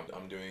deciding,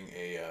 I'm doing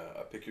a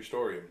pick your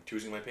story, I'm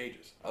choosing my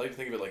pages. I like to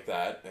think of it like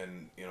that,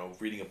 and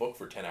reading a book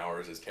for 10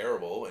 hours is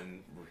terrible,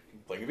 and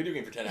playing a video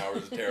game for 10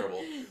 hours is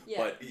terrible,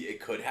 but it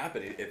could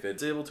happen. If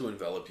it's able to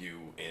envelop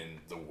you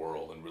in the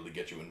world and really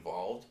get you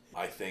involved,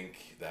 I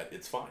think that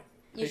it's fine.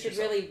 You should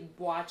really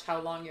watch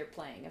how long you're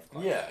playing, of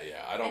course. Yeah,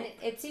 I don't... And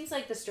it seems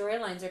like the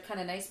storylines are kind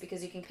of nice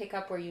because you can pick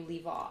up where you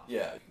leave off.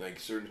 Yeah, like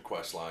certain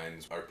quest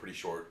lines are pretty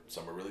short,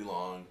 some are really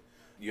long.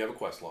 You have a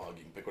quest log,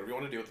 you can pick whatever you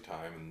want to do at the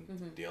time,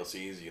 and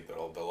DLCs,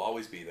 they'll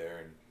always be there.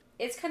 And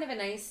it's kind of a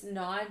nice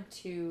nod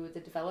to the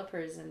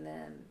developers and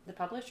the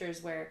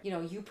publishers where,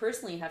 you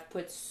personally have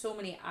put so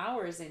many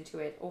hours into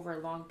it over a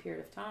long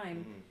period of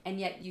time, and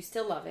yet you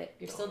still love it.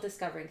 You're still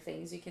discovering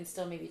things. You can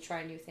still maybe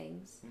try new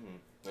things.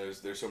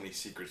 There's so many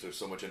secrets, there's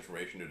so much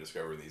information to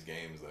discover in these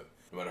games that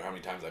no matter how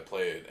many times I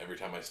play it, every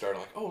time I start, I'm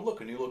like, oh, look,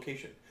 a new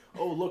location.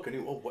 Oh, look,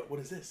 what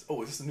is this?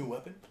 Oh, is this a new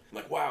weapon? I'm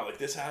like, wow, like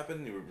this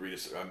happened?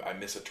 I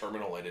miss a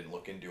terminal I didn't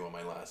look into on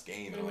my last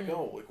game, and I'm like,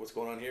 oh, like what's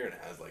going on here? And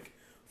it has like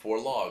 4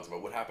 logs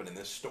about what happened in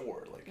this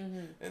store, like,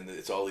 and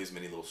it's all these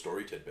many little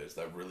story tidbits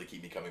that really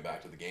keep me coming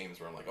back to the games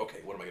where I'm like, okay,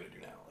 what am I going to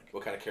do now? Like,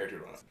 what kind of character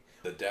do I want?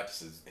 The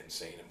depths is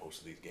insane in most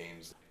of these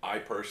games. I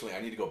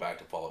need to go back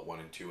to Fallout 1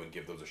 and 2 and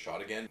give those a shot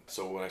again.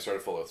 So when I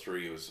started Fallout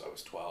 3, I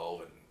was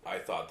 12, and I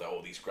thought that,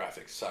 these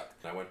graphics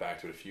sucked. And I went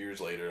back to it a few years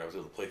later, I was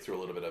able to play through a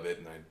little bit of it,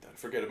 and I'd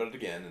forget about it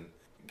again. And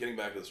getting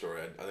back to the story,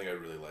 I think I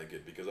really like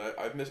it, because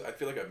I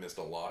feel like I've missed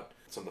a lot.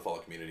 Some of the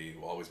Fallout community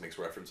always makes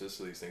references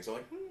to these things. I'm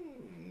like,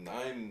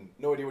 I have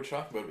no idea what you're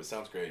talking about, but it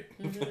sounds great.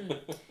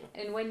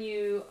 And when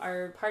you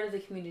are part of the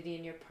community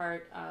and you're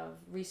part of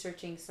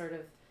researching sort of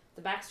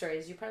the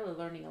backstories, you're probably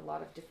learning a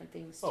lot of different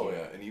things too. Oh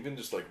yeah, and even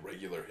just like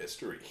regular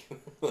history.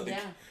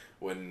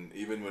 When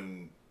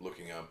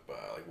looking up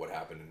like what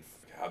happened and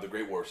how the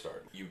Great War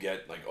started, you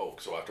get like,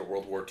 so after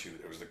World War II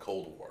there was the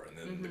Cold War, and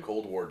then the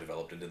Cold War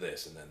developed into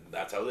this, and then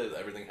that's how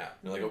everything happened.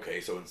 You're like, okay,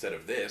 so instead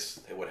of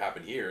this, what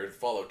happened here,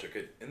 Fallout took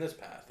it in this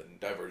path and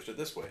diverged it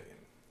this way.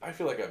 I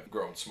feel like I've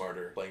grown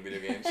smarter playing video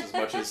games as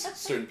much as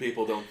certain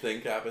people don't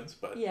think happens,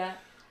 but... Yeah.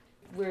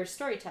 We're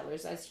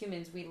storytellers. As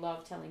humans, we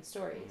love telling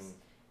stories. Mm-hmm.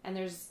 And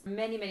there's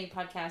many, many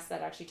podcasts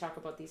that actually talk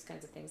about these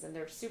kinds of things, and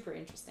they're super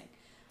interesting.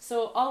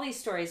 So all these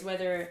stories,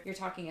 whether you're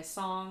talking a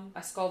song, a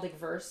skaldic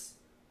verse,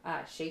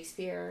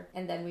 Shakespeare,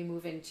 and then we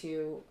move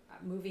into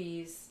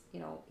movies,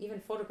 even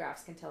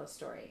photographs can tell a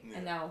story. Yeah.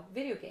 And now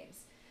video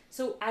games.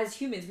 So as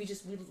humans,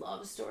 we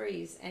love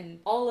stories, and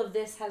all of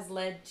this has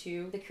led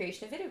to the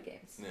creation of video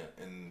games.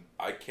 Yeah, and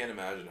I can't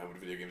imagine how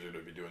video games are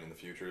going to be doing in the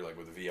future, like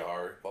with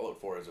VR.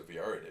 Fallout 4 has a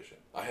VR edition.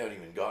 I haven't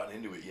even gotten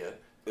into it yet.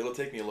 It'll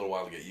take me a little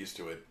while to get used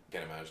to it.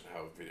 Can't imagine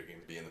how video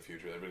games be in the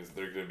future.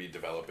 They're going to be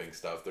developing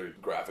stuff. Their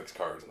graphics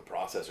cards and the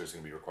processors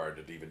going to be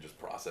required to even just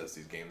process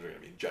these games. Are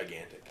going to be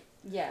gigantic.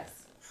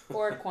 Yes,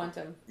 or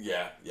quantum.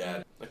 Yeah.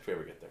 If we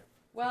ever get there.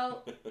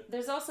 Well,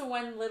 there's also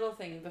one little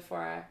thing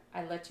before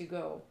I let you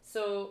go.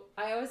 So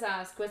I always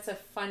ask, what's a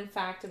fun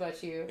fact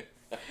about you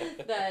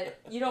that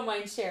you don't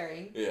mind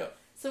sharing? Yeah.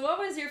 So what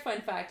was your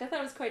fun fact? I thought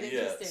it was quite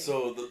interesting. Yeah,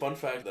 so the fun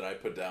fact that I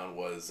put down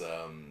was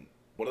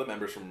one of the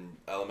members from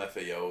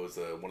LMFAO is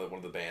one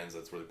of the bands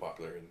that's really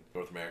popular in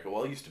North America.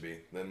 Well, it used to be.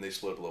 Then they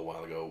split up a little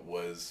while ago.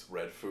 Was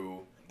Red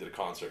Foo, did a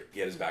concert. He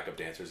had his backup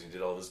dancers. And he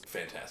did all this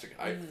fantastic.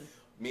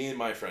 Me and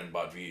my friend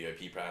bought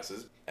VIP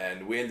passes,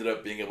 and we ended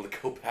up being able to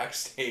go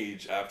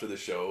backstage after the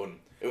show, and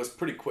it was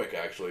pretty quick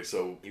actually.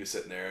 So he was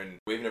sitting there and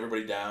waving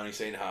everybody down, he's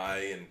saying hi,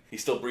 and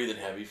he's still breathing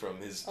heavy from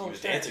he was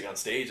dancing on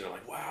stage, and I'm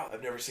like, wow,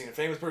 I've never seen a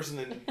famous person,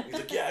 and he's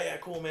like, yeah,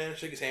 cool, man,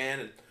 shake his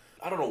hand, and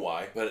I don't know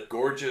why, but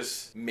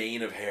gorgeous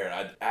mane of hair.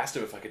 I asked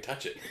him if I could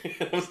touch it.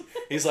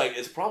 He's like,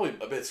 it's probably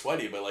a bit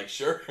sweaty, but like,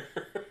 sure.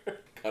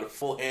 Got a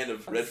full hand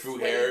of Red Foo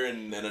hair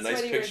and a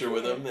nice picture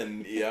with him,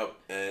 and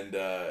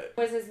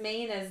was his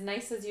mane as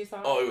nice as you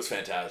thought? Oh, it was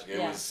fantastic.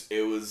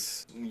 It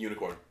was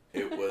unicorn.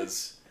 It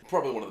was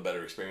probably one of the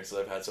better experiences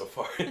I've had so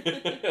far.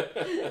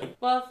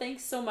 Well,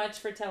 thanks so much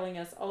for telling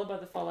us all about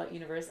the Fallout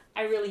universe.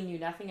 I really knew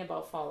nothing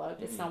about Fallout.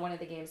 It's not one of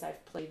the games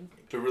I've played.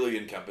 To really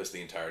encompass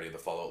the entirety of the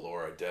Fallout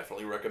lore, I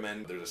definitely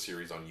recommend. There's a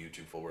series on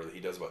YouTube where he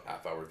does about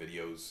half-hour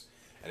videos.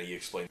 And he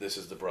explained, this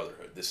is the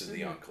Brotherhood, this is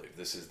the Enclave,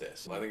 this is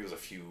this. I think there's a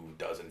few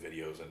dozen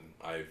videos, and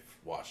I've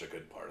watched a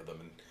good part of them.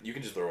 And you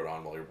can just throw it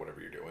on while whatever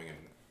you're doing. And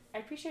I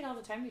appreciate all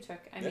the time you took.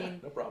 I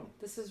mean, no problem.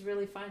 This was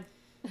really fun.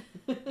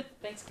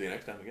 Thanks. See you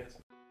next time, I guess.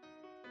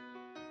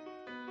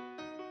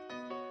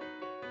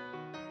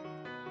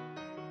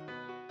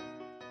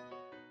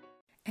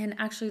 And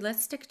actually,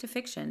 let's stick to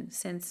fiction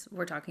since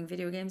we're talking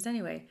video games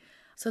anyway.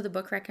 So the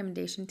book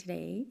recommendation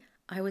today,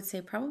 I would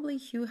say probably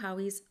Hugh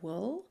Howey's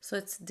Wool. So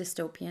it's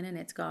dystopian and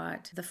it's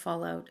got the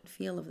Fallout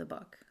feel of the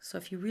book. So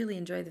if you really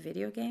enjoy the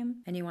video game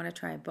and you want to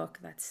try a book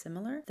that's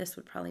similar, this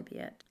would probably be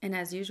it. And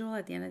as usual,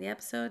 at the end of the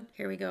episode,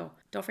 here we go.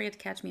 Don't forget to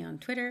catch me on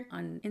Twitter,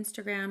 on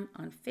Instagram,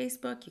 on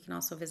Facebook. You can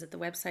also visit the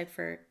website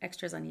for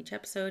extras on each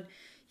episode.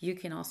 You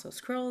can also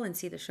scroll and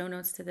see the show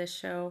notes to this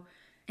show.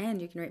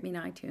 And you can rate me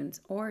on iTunes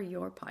or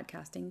your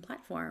podcasting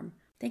platform.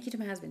 Thank you to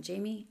my husband,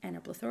 Jamie, and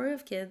a plethora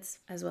of kids,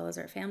 as well as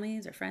our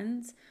families, our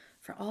friends,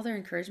 for all their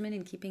encouragement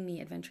in keeping me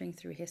adventuring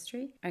through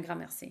history. Un grand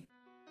merci.